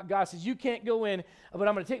comes out. God says, you can't go in, but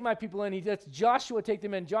I'm going to take my people in. He lets Joshua take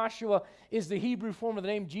them in. Joshua is the Hebrew form of the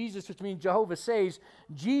name Jesus, which means Jehovah saves.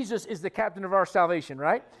 Jesus is the captain of our salvation,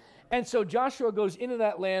 right? And so Joshua goes into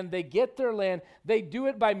that land. They get their land. They do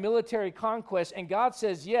it by military conquest. And God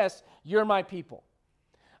says, yes, you're my people.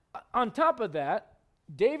 On top of that,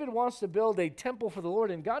 David wants to build a temple for the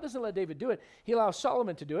Lord, and God doesn't let David do it. He allows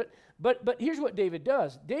Solomon to do it. But here's what David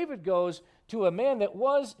does. David goes to a man that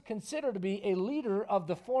was considered to be a leader of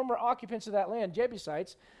the former occupants of that land,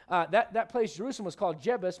 Jebusites. That place, Jerusalem, was called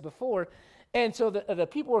Jebus before. And so the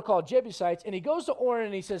people were called Jebusites. And he goes to Ornan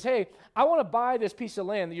and he says, hey, I want to buy this piece of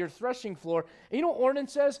land, your threshing floor. And you know what Ornan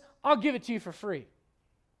says? I'll give it to you for free.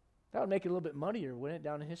 That would make it a little bit muddier, wouldn't it,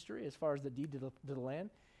 down in history as far as the deed to the land?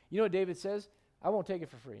 You know what David says? I won't take it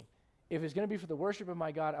for free. If it's going to be for the worship of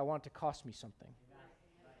my God, I want it to cost me something.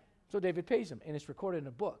 So David pays him, and it's recorded in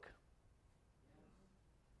a book.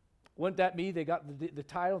 Wouldn't that be they got the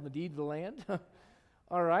title and the deed of the land?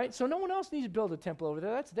 All right, so no one else needs to build a temple over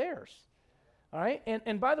there. That's theirs. All right,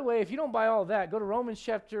 and by the way, if you don't buy all that, go to Romans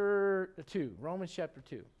chapter 2. Romans chapter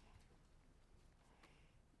 2.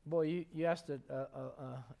 Boy, you asked a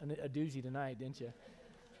doozy tonight, didn't you?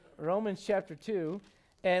 Romans chapter 2.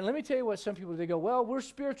 And let me tell you what some people, they go, well, we're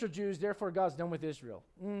spiritual Jews, therefore God's done with Israel.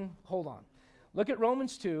 Hold on. Look at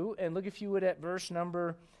Romans 2, and look, if you would, at verse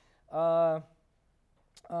number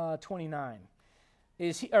 29.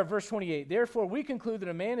 Verse 28. Therefore, we conclude that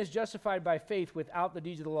a man is justified by faith without the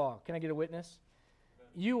deeds of the law. Can I get a witness?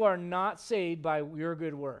 You are not saved by your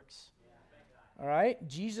good works. All right?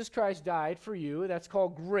 Jesus Christ died for you. That's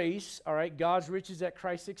called grace. All right? God's riches at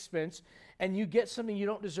Christ's expense. And you get something you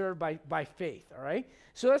don't deserve by faith. All right?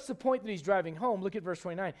 So that's the point that he's driving home. Look at verse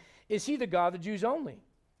 29. Is he the God of the Jews only?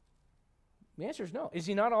 The answer is no. Is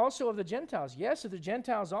he not also of the Gentiles? Yes, of the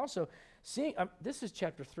Gentiles also. This is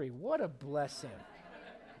chapter 3. What a blessing.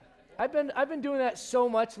 I've been doing that so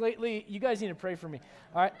much lately. You guys need to pray for me.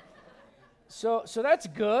 All right? So that's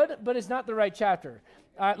good, but it's not the right chapter.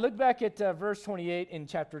 Look back at verse 28 in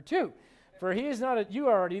chapter 2. For he is not you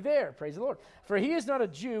are already there, praise the Lord. For he is not a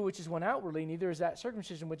Jew, which is one outwardly, neither is that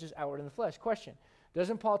circumcision, which is outward in the flesh. Question,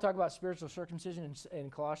 doesn't Paul talk about spiritual circumcision in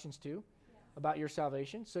Colossians 2? About your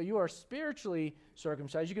salvation? So you are spiritually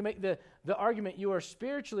circumcised. You can make the argument you are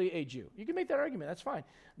spiritually a Jew. You can make that argument, that's fine.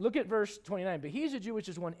 Look at verse 29. But he is a Jew, which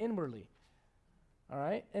is one inwardly. All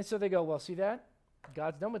right? And so they go, well, see that?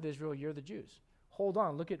 God's done with Israel, you're the Jews. Hold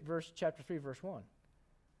on, look at chapter 3, verse 1.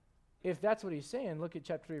 If that's what he's saying, look at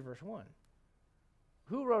chapter 3, verse 1.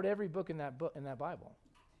 Who wrote every book in that Bible?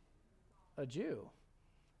 A Jew.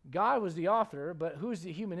 God was the author, but who's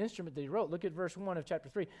the human instrument that he wrote? Look at verse 1 of chapter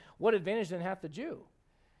 3. What advantage then hath the Jew?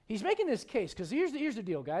 He's making this case, because here's the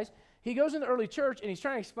deal, guys. He goes in the early church, and he's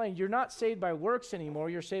trying to explain, you're not saved by works anymore,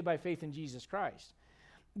 you're saved by faith in Jesus Christ.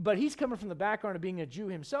 But he's coming from the background of being a Jew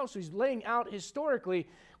himself, so he's laying out historically,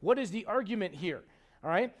 what is the argument here? All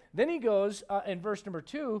right? Then he goes, in verse number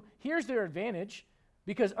 2, here's their advantage,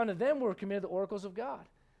 because unto them were committed the oracles of God.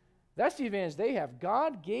 That's the advantage they have.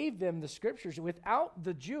 God gave them the scriptures. Without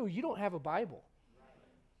the Jew, you don't have a Bible.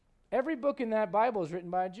 Every book in that Bible is written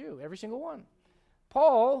by a Jew, every single one.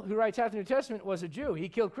 Paul, who writes half the New Testament, was a Jew. He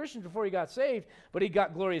killed Christians before he got saved, but he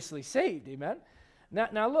got gloriously saved, amen?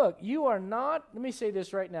 Now look, you are not, let me say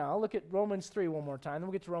this right now. I'll look at Romans 3 one more time, then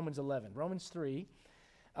we'll get to Romans 11. Romans 3,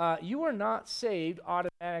 you are not saved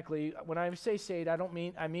automatically. When I say saved,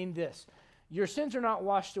 I mean this. Your sins are not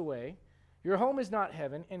washed away. Your home is not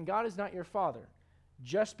heaven, and God is not your father,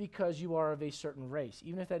 just because you are of a certain race,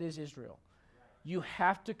 even if that is Israel. You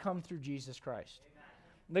have to come through Jesus Christ.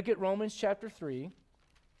 Look at Romans chapter 3.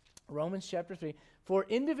 Romans chapter 3. For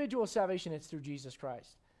individual salvation, it's through Jesus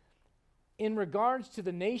Christ. In regards to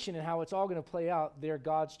the nation and how it's all going to play out, they're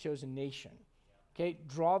God's chosen nation. Okay,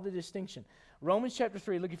 draw the distinction. Romans chapter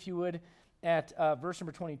 3, look if you would at verse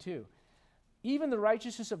number 22. Even the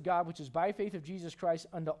righteousness of God, which is by faith of Jesus Christ,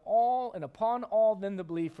 unto all and upon all them that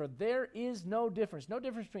believe, for there is no difference. No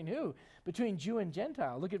difference between who? Between Jew and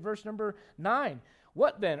Gentile. Look at verse number 9.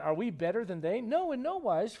 What then? Are we better than they? No, in no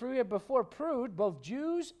wise, for we have before proved, both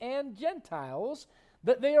Jews and Gentiles,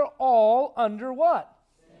 that they are all under what?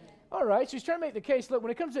 Sin. All right, so he's trying to make the case, look,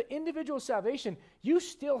 when it comes to individual salvation, you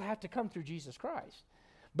still have to come through Jesus Christ.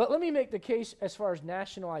 But let me make the case as far as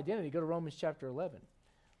national identity. Go to Romans chapter 11.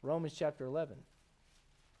 Romans chapter 11.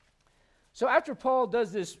 So after Paul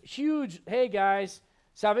does this huge, hey guys,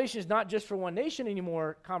 salvation is not just for one nation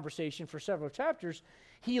anymore conversation for several chapters,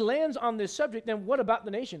 he lands on this subject, then what about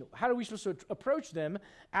the nation? How are we supposed to approach them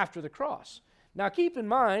after the cross? Now keep in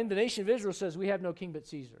mind, the nation of Israel says, we have no king but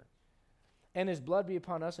Caesar, and his blood be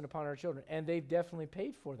upon us and upon our children. And they've definitely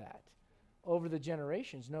paid for that over the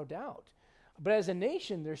generations, no doubt. But as a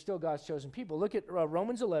nation, they're still God's chosen people. Look at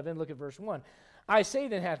Romans 11, look at verse 1. I say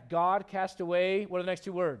then, hath God cast away, what are the next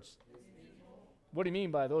two words? What do you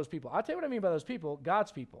mean by those people? I'll tell you what I mean by those people,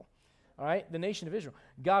 God's people. All right, the nation of Israel.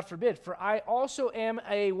 God forbid, for I also am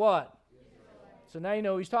a what? So now you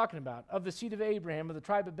know who he's talking about. Of the seed of Abraham, of the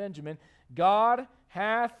tribe of Benjamin, God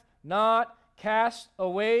hath not cast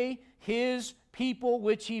away his people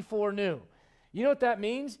which he foreknew. You know what that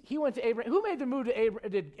means? He went to Abraham. Who made the move to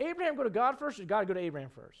Abraham? Did Abraham go to God first, or did God go to Abraham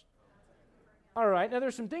first? All right, now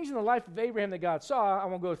there's some things in the life of Abraham that God saw. I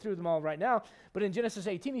won't go through them all right now. But in Genesis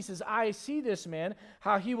 18, he says, I see this man,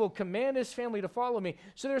 how he will command his family to follow me.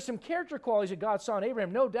 So there's some character qualities that God saw in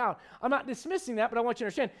Abraham, no doubt. I'm not dismissing that, but I want you to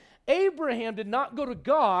understand. Abraham did not go to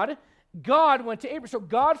God. God went to Abraham. So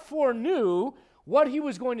God foreknew what he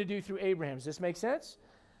was going to do through Abraham. Does this make sense?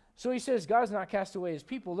 So he says, God has not cast away his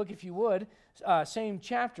people. Look, if you would, same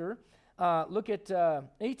chapter. Look at,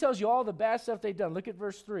 he tells you all the bad stuff they've done. Look at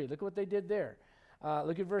verse 3. Look at what they did there.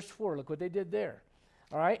 Look at verse 4. Look what they did there.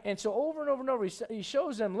 All right? And so over and over and over, he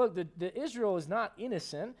shows them, look, the Israel is not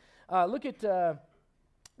innocent. Look at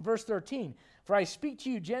verse 13. For I speak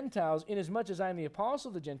to you Gentiles, inasmuch as I am the apostle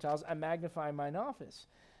of the Gentiles, I magnify mine office.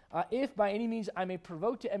 If by any means I may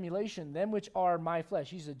provoke to emulation them which are my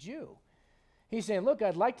flesh. He's a Jew. He's saying, look,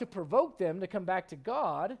 I'd like to provoke them to come back to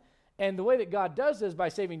God. And the way that God does this is by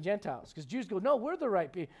saving Gentiles. Because Jews go, no, we're the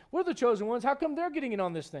right people. We're the chosen ones. How come they're getting in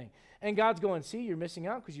on this thing? And God's going, see, you're missing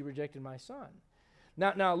out because you rejected my son.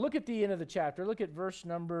 Now look at the end of the chapter. Look at verse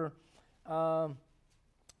number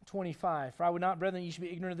 25. For I would not, brethren, you should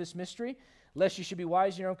be ignorant of this mystery, lest you should be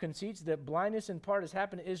wise in your own conceits, that blindness in part has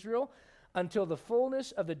happened to Israel until the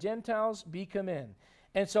fullness of the Gentiles be come in.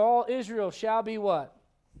 And so all Israel shall be what?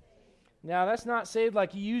 Now that's not saved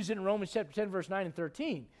like you use it in Romans chapter 10, verse 9 and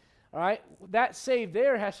 13. All right, that saved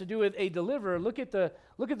there has to do with a deliverer. Look at the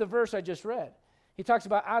verse I just read. He talks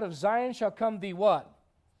about out of Zion shall come the what?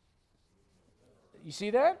 You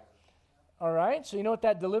see that? All right, so you know what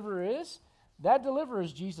that deliverer is? That deliverer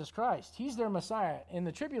is Jesus Christ. He's their Messiah. In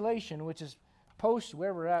the tribulation, which is post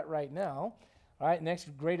where we're at right now, all right, next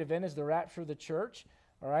great event is the rapture of the church.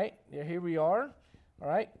 All right, here we are. All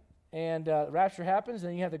right, and the rapture happens,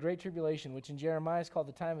 and then you have the great tribulation, which in Jeremiah is called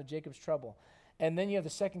the time of Jacob's trouble. And then you have the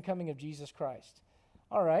second coming of Jesus Christ.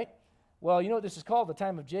 All right. Well, you know what this is called? The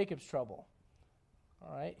time of Jacob's trouble.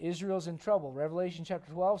 All right. Israel's in trouble. Revelation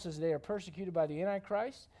chapter 12 says they are persecuted by the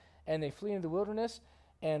Antichrist, and they flee into the wilderness.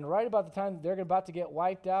 And right about the time they're about to get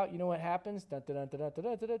wiped out, you know what happens?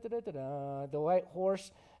 The white horse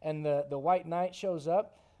and the white knight shows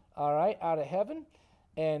up, all right, out of heaven.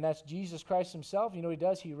 And that's Jesus Christ himself. You know what he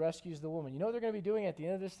does? He rescues the woman. You know what they're going to be doing at the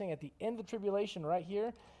end of this thing? At the end of the tribulation right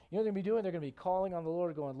here, you know what they're going to be doing? They're going to be calling on the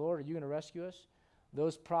Lord, going, Lord, are you going to rescue us?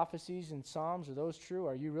 Those prophecies in Psalms, are those true?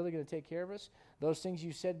 Are you really going to take care of us? Those things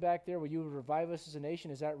you said back there, will you revive us as a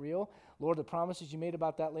nation? Is that real? Lord, the promises you made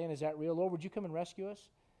about that land, is that real? Lord, would you come and rescue us?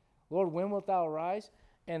 Lord, when wilt thou arise?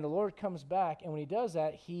 And the Lord comes back, and when he does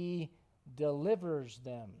that, he delivers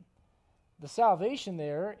them. The salvation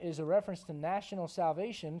there is a reference to national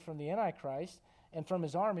salvation from the Antichrist and from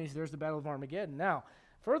his armies. There's the Battle of Armageddon. Now,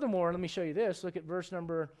 furthermore, let me show you this. Look at verse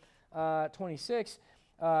number 26.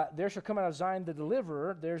 There shall come out of Zion the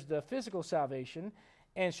deliverer. There's the physical salvation.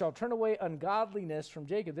 And shall turn away ungodliness from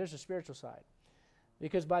Jacob. There's the spiritual side.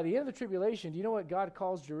 Because by the end of the tribulation, do you know what God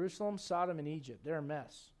calls Jerusalem? Sodom and Egypt. They're a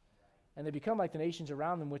mess. and they become like the nations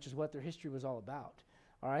around them, which is what their history was all about.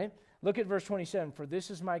 All right? Look at verse 27. For this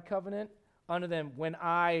is my covenant unto them when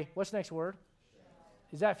I, what's the next word?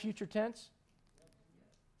 Is that future tense?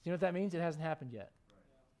 You know what that means? It hasn't happened yet.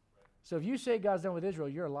 So if you say God's done with Israel,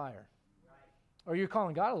 you're a liar. Or you're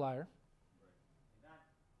calling God a liar.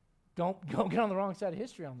 Don't get on the wrong side of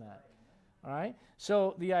history on that. All right?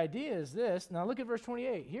 So the idea is this. Now look at verse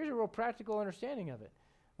 28. Here's a real practical understanding of it.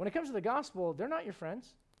 When it comes to the gospel, they're not your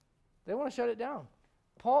friends. They want to shut it down.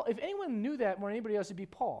 Paul, if anyone knew that more than anybody else, it'd be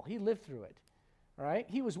Paul. He lived through it. All right?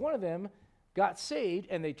 He was one of them, got saved,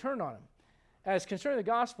 and they turned on him. As concerning the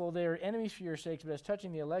gospel, they are enemies for your sakes, but as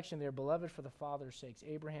touching the election, they are beloved for the Father's sakes,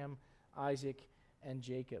 Abraham, Isaac, and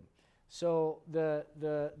Jacob. So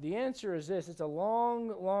the answer is this. It's a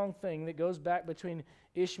long, long thing that goes back between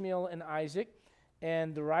Ishmael and Isaac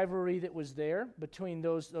and the rivalry that was there between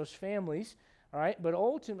those families. All right? But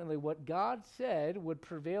ultimately, what God said would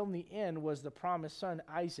prevail in the end was the promised son,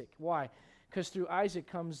 Isaac. Why? Because through Isaac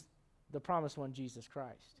comes the promised one, Jesus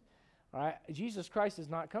Christ. All right? Jesus Christ does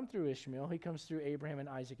not come through Ishmael. He comes through Abraham and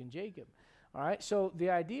Isaac and Jacob. All right? So the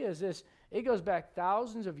idea is this. It goes back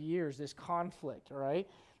thousands of years, this conflict. All right?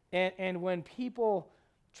 And when people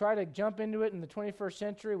try to jump into it in the 21st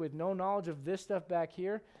century with no knowledge of this stuff back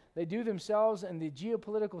here, they do themselves and the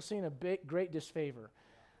geopolitical scene a great disfavor.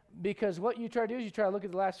 Because what you try to do is you try to look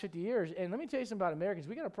at the last 50 years. And let me tell you something about Americans.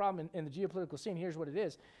 We got a problem in the geopolitical scene. Here's what it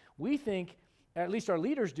is. We think, at least our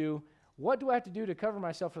leaders do, what do I have to do to cover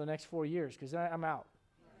myself for the next 4 years? Because I'm out.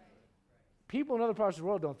 People in other parts of the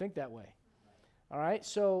world don't think that way. All right?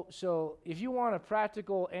 So if you want a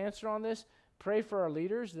practical answer on this, pray for our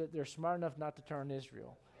leaders that they're smart enough not to turn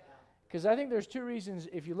Israel. Because I think there's two reasons.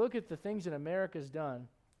 If you look at the things that America's done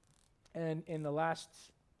and in the last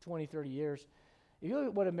 20, 30 years, if you look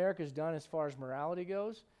at what America's done as far as morality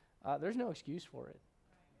goes, there's no excuse for it.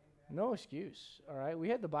 No excuse, all right? We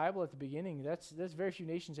had the Bible at the beginning. There's very few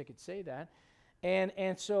nations that could say that.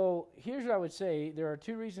 And so here's what I would say. There are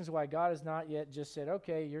two reasons why God has not yet just said,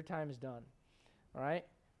 okay, your time is done, all right?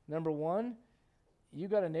 Number one, you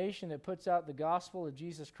got a nation that puts out the gospel of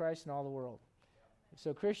Jesus Christ in all the world.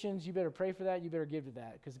 So Christians, you better pray for that. You better give to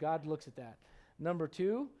that because God looks at that. Number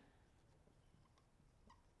two,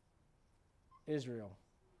 Israel.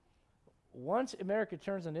 Once America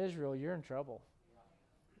turns on Israel, you're in trouble.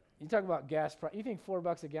 You talk about gas price. You think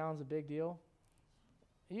 $4 a gallon is a big deal?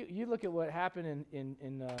 You look at what happened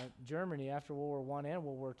in Germany after World War I and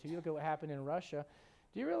World War II. You look at what happened in Russia.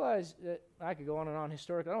 Do you realize that I could go on and on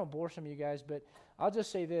historically? I don't want to bore some of you guys, but I'll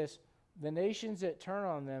just say this. The nations that turn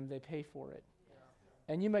on them, they pay for it.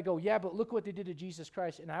 Yeah. And you might go, yeah, but look what they did to Jesus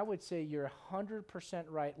Christ. And I would say you're 100%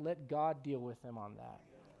 right. Let God deal with them on that.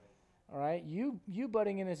 All right? You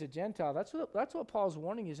butting in as a Gentile, that's what Paul's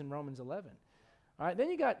warning is in Romans 11. All right?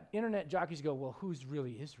 Then you got internet jockeys go, well, who's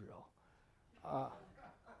really Israel?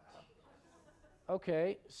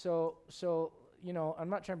 Okay, so you know, I'm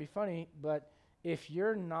not trying to be funny, but if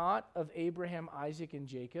you're not of Abraham, Isaac, and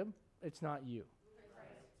Jacob, it's not you.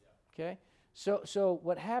 Okay? So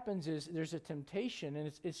what happens is there's a temptation,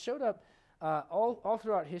 and it's showed up all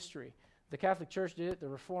throughout history. The Catholic Church did it. The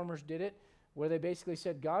Reformers did it, where they basically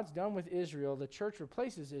said, God's done with Israel. The church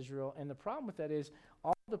replaces Israel. And the problem with that is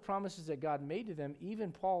all the promises that God made to them,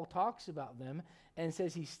 even Paul talks about them and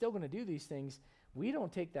says he's still going to do these things. We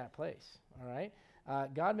don't take that place, all right?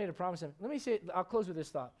 God made a promise. Let me say, I'll close with this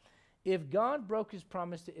thought. If God broke his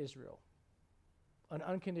promise to Israel, an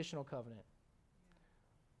unconditional covenant,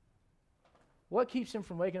 what keeps him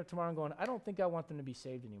from waking up tomorrow and going, I don't think I want them to be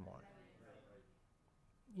saved anymore?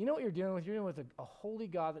 You know what you're dealing with? You're dealing with a holy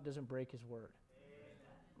God that doesn't break his word.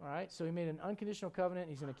 All right? So he made an unconditional covenant.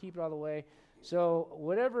 He's going to keep it all the way. So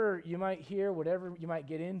whatever you might hear, whatever you might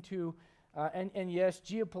get into, and yes,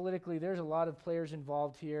 geopolitically, there's a lot of players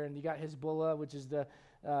involved here. And you got Hezbollah, which is the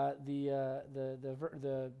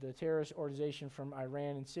terrorist organization from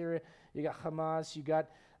Iran and Syria. You got Hamas. You got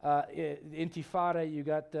Intifada. You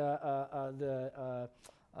got the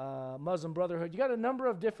Muslim Brotherhood. You got a number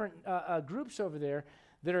of different groups over there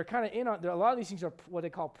that are kind of in on. A lot of these things are what they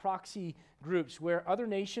call proxy groups, where other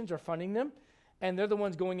nations are funding them, and they're the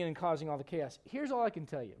ones going in and causing all the chaos. Here's all I can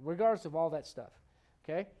tell you, regardless of all that stuff.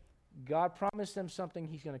 Okay, God promised them something;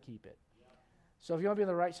 He's going to keep it. So if you want to be on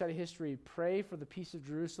the right side of history, pray for the peace of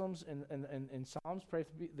Jerusalem. In Psalms, pray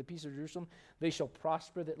for the peace of Jerusalem. They shall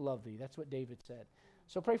prosper that love thee. That's what David said.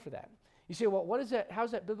 So pray for that. You say, well, what is that?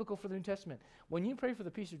 How's that biblical for the New Testament? When you pray for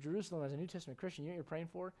the peace of Jerusalem as a New Testament Christian, you know what you're praying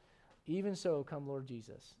for? Even so, come Lord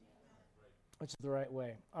Jesus. Which is the right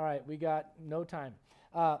way. All right, we got no time.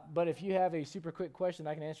 But if you have a super quick question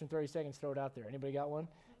I can answer in 30 seconds, throw it out there. Anybody got one?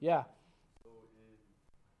 Yeah. So in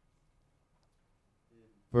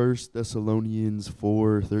 1 Thessalonians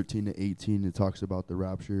 4:13-18. It talks about the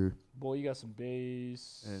rapture. Boy, you got some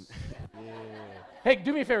bass. And Yeah. Hey,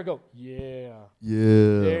 do me a favor. Go. Yeah.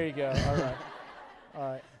 yeah. There you go. All right.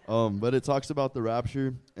 All right. But it talks about the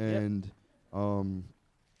rapture and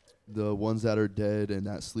the ones that are dead and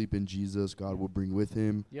that sleep in Jesus, God will bring with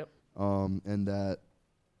him. Yep. And that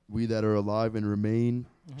we that are alive and remain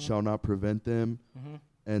shall not prevent them,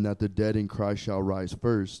 and that the dead in Christ shall rise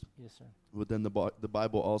first. Yes, sir. But then the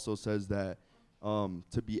Bible also says that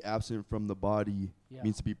to be absent from the body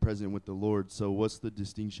means to be present with the Lord. So what's the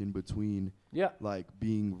distinction between like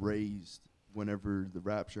being raised whenever the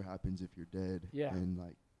rapture happens if you're dead? Yeah. And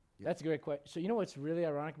like That's a great question. So you know what's really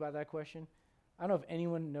ironic about that question? I don't know if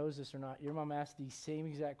anyone knows this or not. Your mom asked the same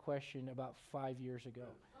exact question about 5 years ago.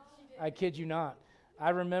 I kid you not.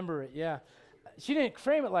 I remember it, yeah. She didn't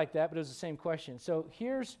frame it like that, but it was the same question. So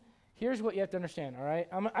here's what you have to understand, all right?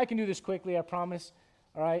 I can do this quickly, I promise,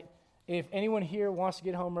 all right? If anyone here wants to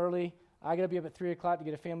get home early, I got to be up at 3 o'clock to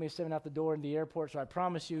get a family of 7 out the door in the airport, so I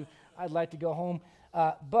promise you I'd like to go home.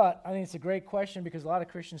 But I think it's a great question because a lot of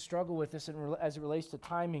Christians struggle with this as it relates to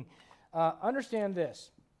timing. Understand this.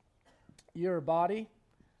 You're a body,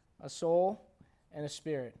 a soul, and a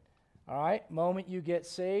spirit. All right? Moment you get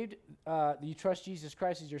saved, you trust Jesus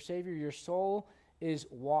Christ as your Savior, your soul is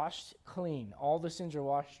washed clean. All the sins are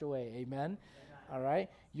washed away. Amen? All right?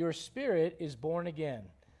 Your spirit is born again.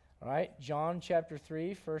 All right? John chapter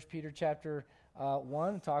 3, 1 Peter chapter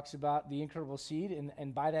 1 talks about the incorruptible seed,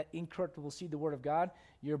 and by that incorruptible seed, the Word of God,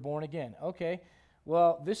 you're born again. Okay?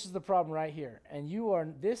 Well, this is the problem right here. And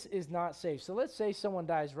this is not safe. So let's say someone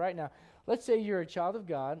dies right now. Let's say you're a child of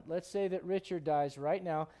God. Let's say that Richard dies right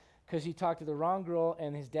now because he talked to the wrong girl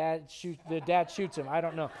and the dad shoots him. I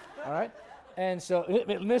don't know. All right? And so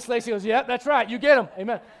Miss Lacey goes, yeah, that's right. You get him.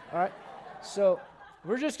 Amen. All right? So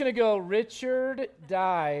we're just going to go, Richard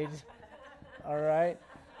died. All right?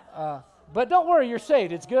 But don't worry, you're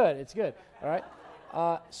saved. It's good. It's good. All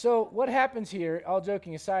right? So what happens here, all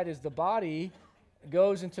joking aside, is the body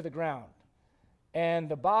goes into the ground. And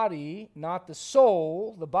the body, not the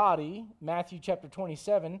soul, the body, Matthew chapter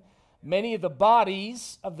 27, many of the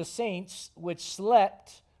bodies of the saints which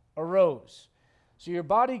slept arose. So your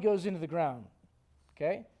body goes into the ground,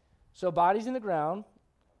 okay? So body's in the ground,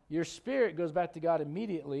 your spirit goes back to God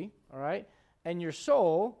immediately, all right? And your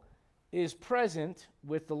soul is present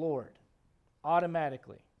with the Lord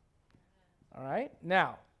automatically, all right?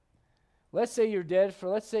 Now, let's say you're dead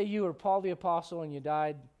let's say you were Paul the Apostle and you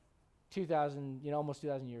died almost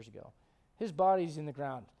 2,000 years ago. His body's in the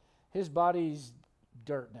ground. His body's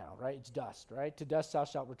dirt now, right? It's dust, right? To dust thou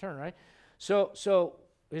shalt return, right? So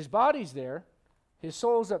his body's there. His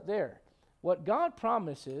soul's up there. What God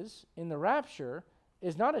promises in the rapture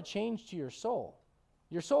is not a change to your soul.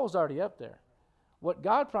 Your soul's already up there. What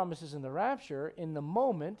God promises in the rapture, in the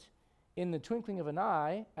moment, in the twinkling of an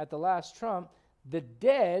eye, at the last trump, the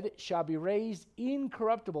dead shall be raised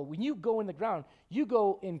incorruptible. When you go in the ground, you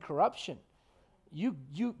go in corruption. You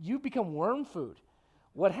become worm food.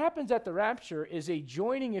 What happens at the rapture is a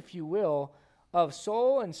joining, if you will, of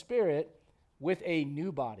soul and spirit with a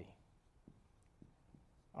new body.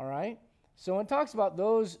 All right? So when it talks about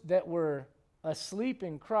those that were asleep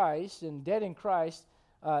in Christ and dead in Christ,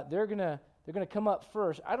 they're gonna come up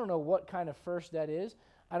first. I don't know what kind of first that is.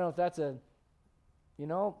 I don't know if that's a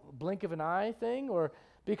blink of an eye thing, or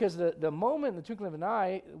because the moment in the twinkling of an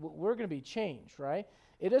eye, we're going to be changed, right?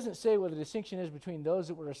 It doesn't say what the distinction is between those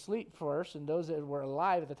that were asleep first and those that were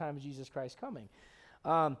alive at the time of Jesus Christ coming.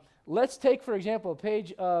 Let's take, for example, a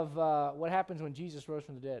page of what happens when Jesus rose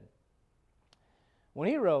from the dead. When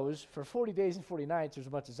he rose, for 40 days and 40 nights, there's a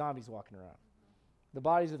bunch of zombies walking around. The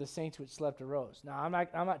bodies of the saints which slept arose. Now, I'm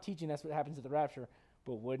not teaching that's what happens at the rapture,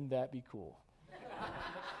 but wouldn't that be cool?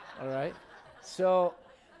 All right? So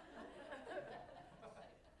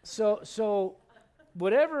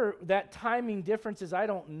whatever that timing difference is, I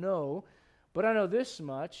don't know, but I know this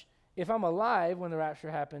much. If I'm alive when the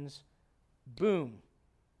rapture happens, boom,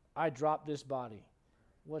 I drop this body.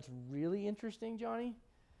 What's really interesting, Johnny,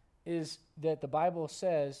 is that the Bible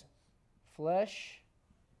says flesh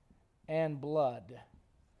and blood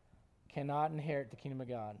cannot inherit the kingdom of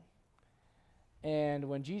God. And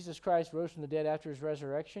when Jesus Christ rose from the dead after his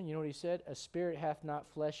resurrection, you know what he said? A spirit hath not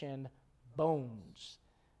flesh and bones,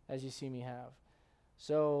 as you see me have.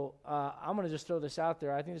 So I'm going to just throw this out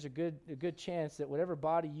there. I think there's a good chance that whatever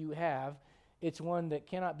body you have, it's one that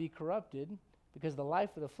cannot be corrupted because the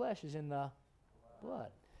life of the flesh is in the blood.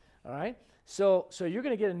 All right? So you're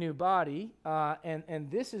going to get a new body, and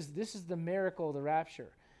this is the miracle of the rapture.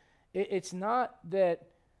 It's not that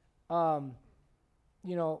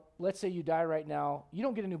let's say you die right now. You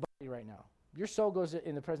don't get a new body right now. Your soul goes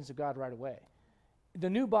in the presence of God right away. The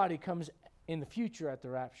new body comes in the future at the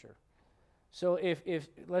rapture. So if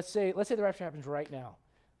let's say the rapture happens right now,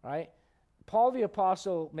 right? Paul the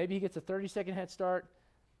apostle, maybe he gets a 30-second head start,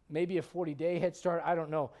 maybe a 40-day head start, I don't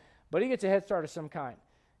know. But he gets a head start of some kind.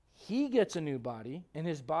 He gets a new body, and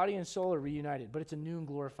his body and soul are reunited, but it's a new and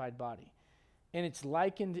glorified body. And it's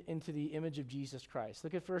likened into the image of Jesus Christ.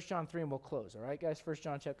 Look at 1 John 3, and we'll close, all right, guys? 1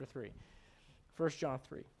 John chapter 3. 1 John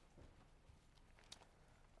 3.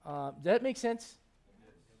 Does that make sense?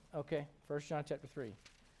 Okay, 1 John chapter 3.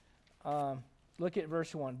 Look at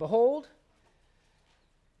verse 1. Behold,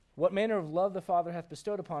 what manner of love the Father hath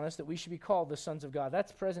bestowed upon us, that we should be called the sons of God.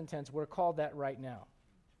 That's present tense. We're called that right now.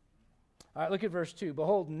 All right, look at verse 2.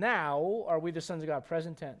 Behold, now are we the sons of God,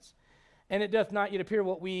 present tense. And it doth not yet appear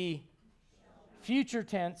what we, future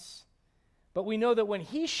tense, but we know that when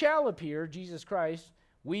he shall appear, Jesus Christ,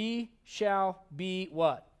 we shall be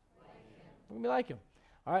what? We're going to be like him.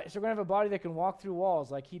 All right, so we're going to have a body that can walk through walls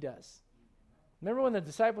like he does. Remember when the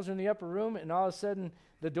disciples were in the upper room and all of a sudden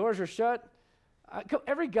the doors are shut?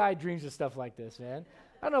 Every guy dreams of stuff like this, man.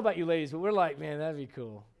 I don't know about you ladies, but we're like, man, that'd be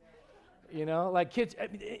cool. Like kids,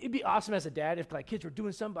 it'd be awesome as a dad if like kids were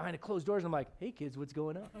doing something behind the closed doors and I'm like, hey kids, what's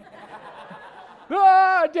going on?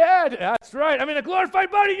 Ah, Dad, that's right. I'm in a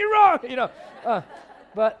glorified body, you're wrong.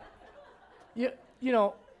 But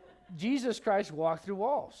Jesus Christ walked through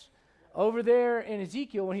walls. Over there in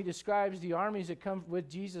Ezekiel, when he describes the armies that come with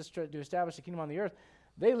Jesus to establish the kingdom on the earth,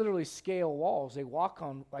 they literally scale walls. They walk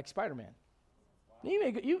on like Spider-Man.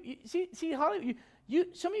 You see, Hollywood.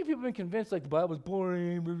 Some of you people have been convinced like the Bible's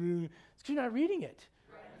boring. It's because you're not reading it.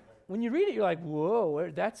 When you read it, you're like,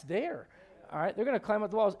 whoa, that's there. All right, they're going to climb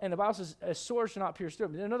up the walls, and the Bible says a sword shall not pierce through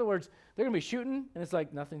them. In other words, they're going to be shooting, and it's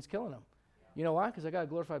like nothing's killing them. You know why? Because I got a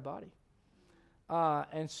glorified body.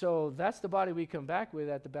 And so that's the body we come back with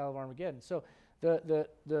at the Battle of Armageddon. So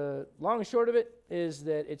the long and short of it is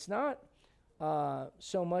that it's not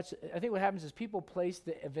so much. I think what happens is people place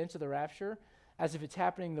the events of the rapture as if it's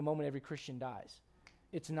happening the moment every Christian dies.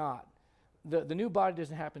 It's not. The new body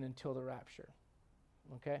doesn't happen until the rapture.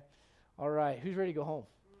 Okay? All right. Who's ready to go home?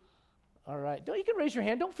 All right. You can raise your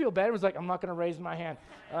hand. Don't feel bad. It was like, I'm not going to raise my hand.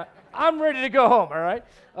 I'm ready to go home. All right?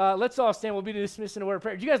 Let's all stand. We'll be dismissed in a word of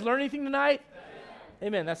prayer. Did you guys learn anything tonight?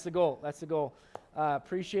 Amen. That's the goal. That's the goal.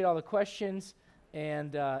 Appreciate all the questions.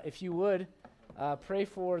 And if you would, pray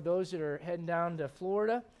for those that are heading down to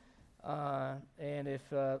Florida. And if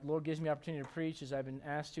Lord gives me opportunity to preach, as I've been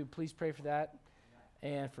asked to, please pray for that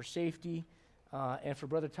and for safety. And for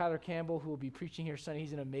Brother Tyler Campbell, who will be preaching here Sunday.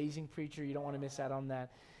 He's an amazing preacher. You don't want to miss out on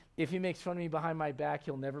that. If he makes fun of me behind my back,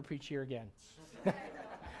 he'll never preach here again.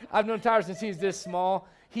 I've known Tyler since he's this small.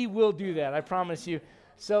 He will do that, I promise you.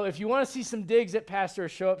 So if you want to see some digs at Pastor,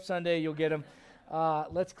 show up Sunday, you'll get them.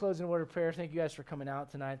 Let's close in a word of prayer. Thank you guys for coming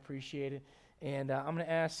out tonight. Appreciate it. And I'm going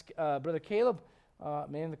to ask Brother Caleb,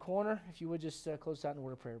 man in the corner, if you would just close out in a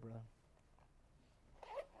word of prayer, brother.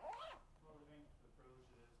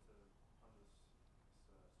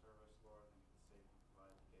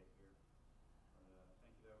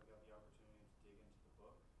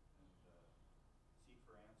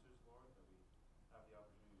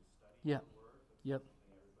 Yeah. Yep.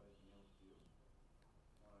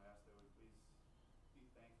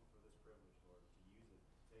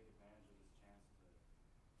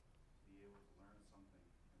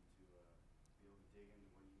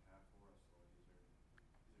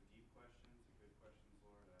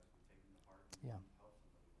 Yeah.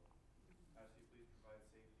 Ask you please provide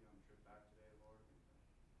safety on the trip back today, Lord.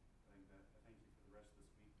 I thank you for the rest of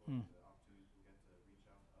this week, Lord, the opportunities we'll get to reach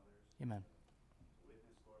out to others. Amen. To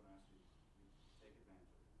witness, Lord, and ask you to take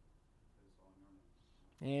advantage of it. This all in your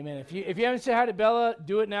name. Amen. If you haven't said hi to Bella,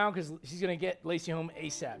 do it now because she's going to get Lacey home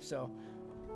ASAP. So.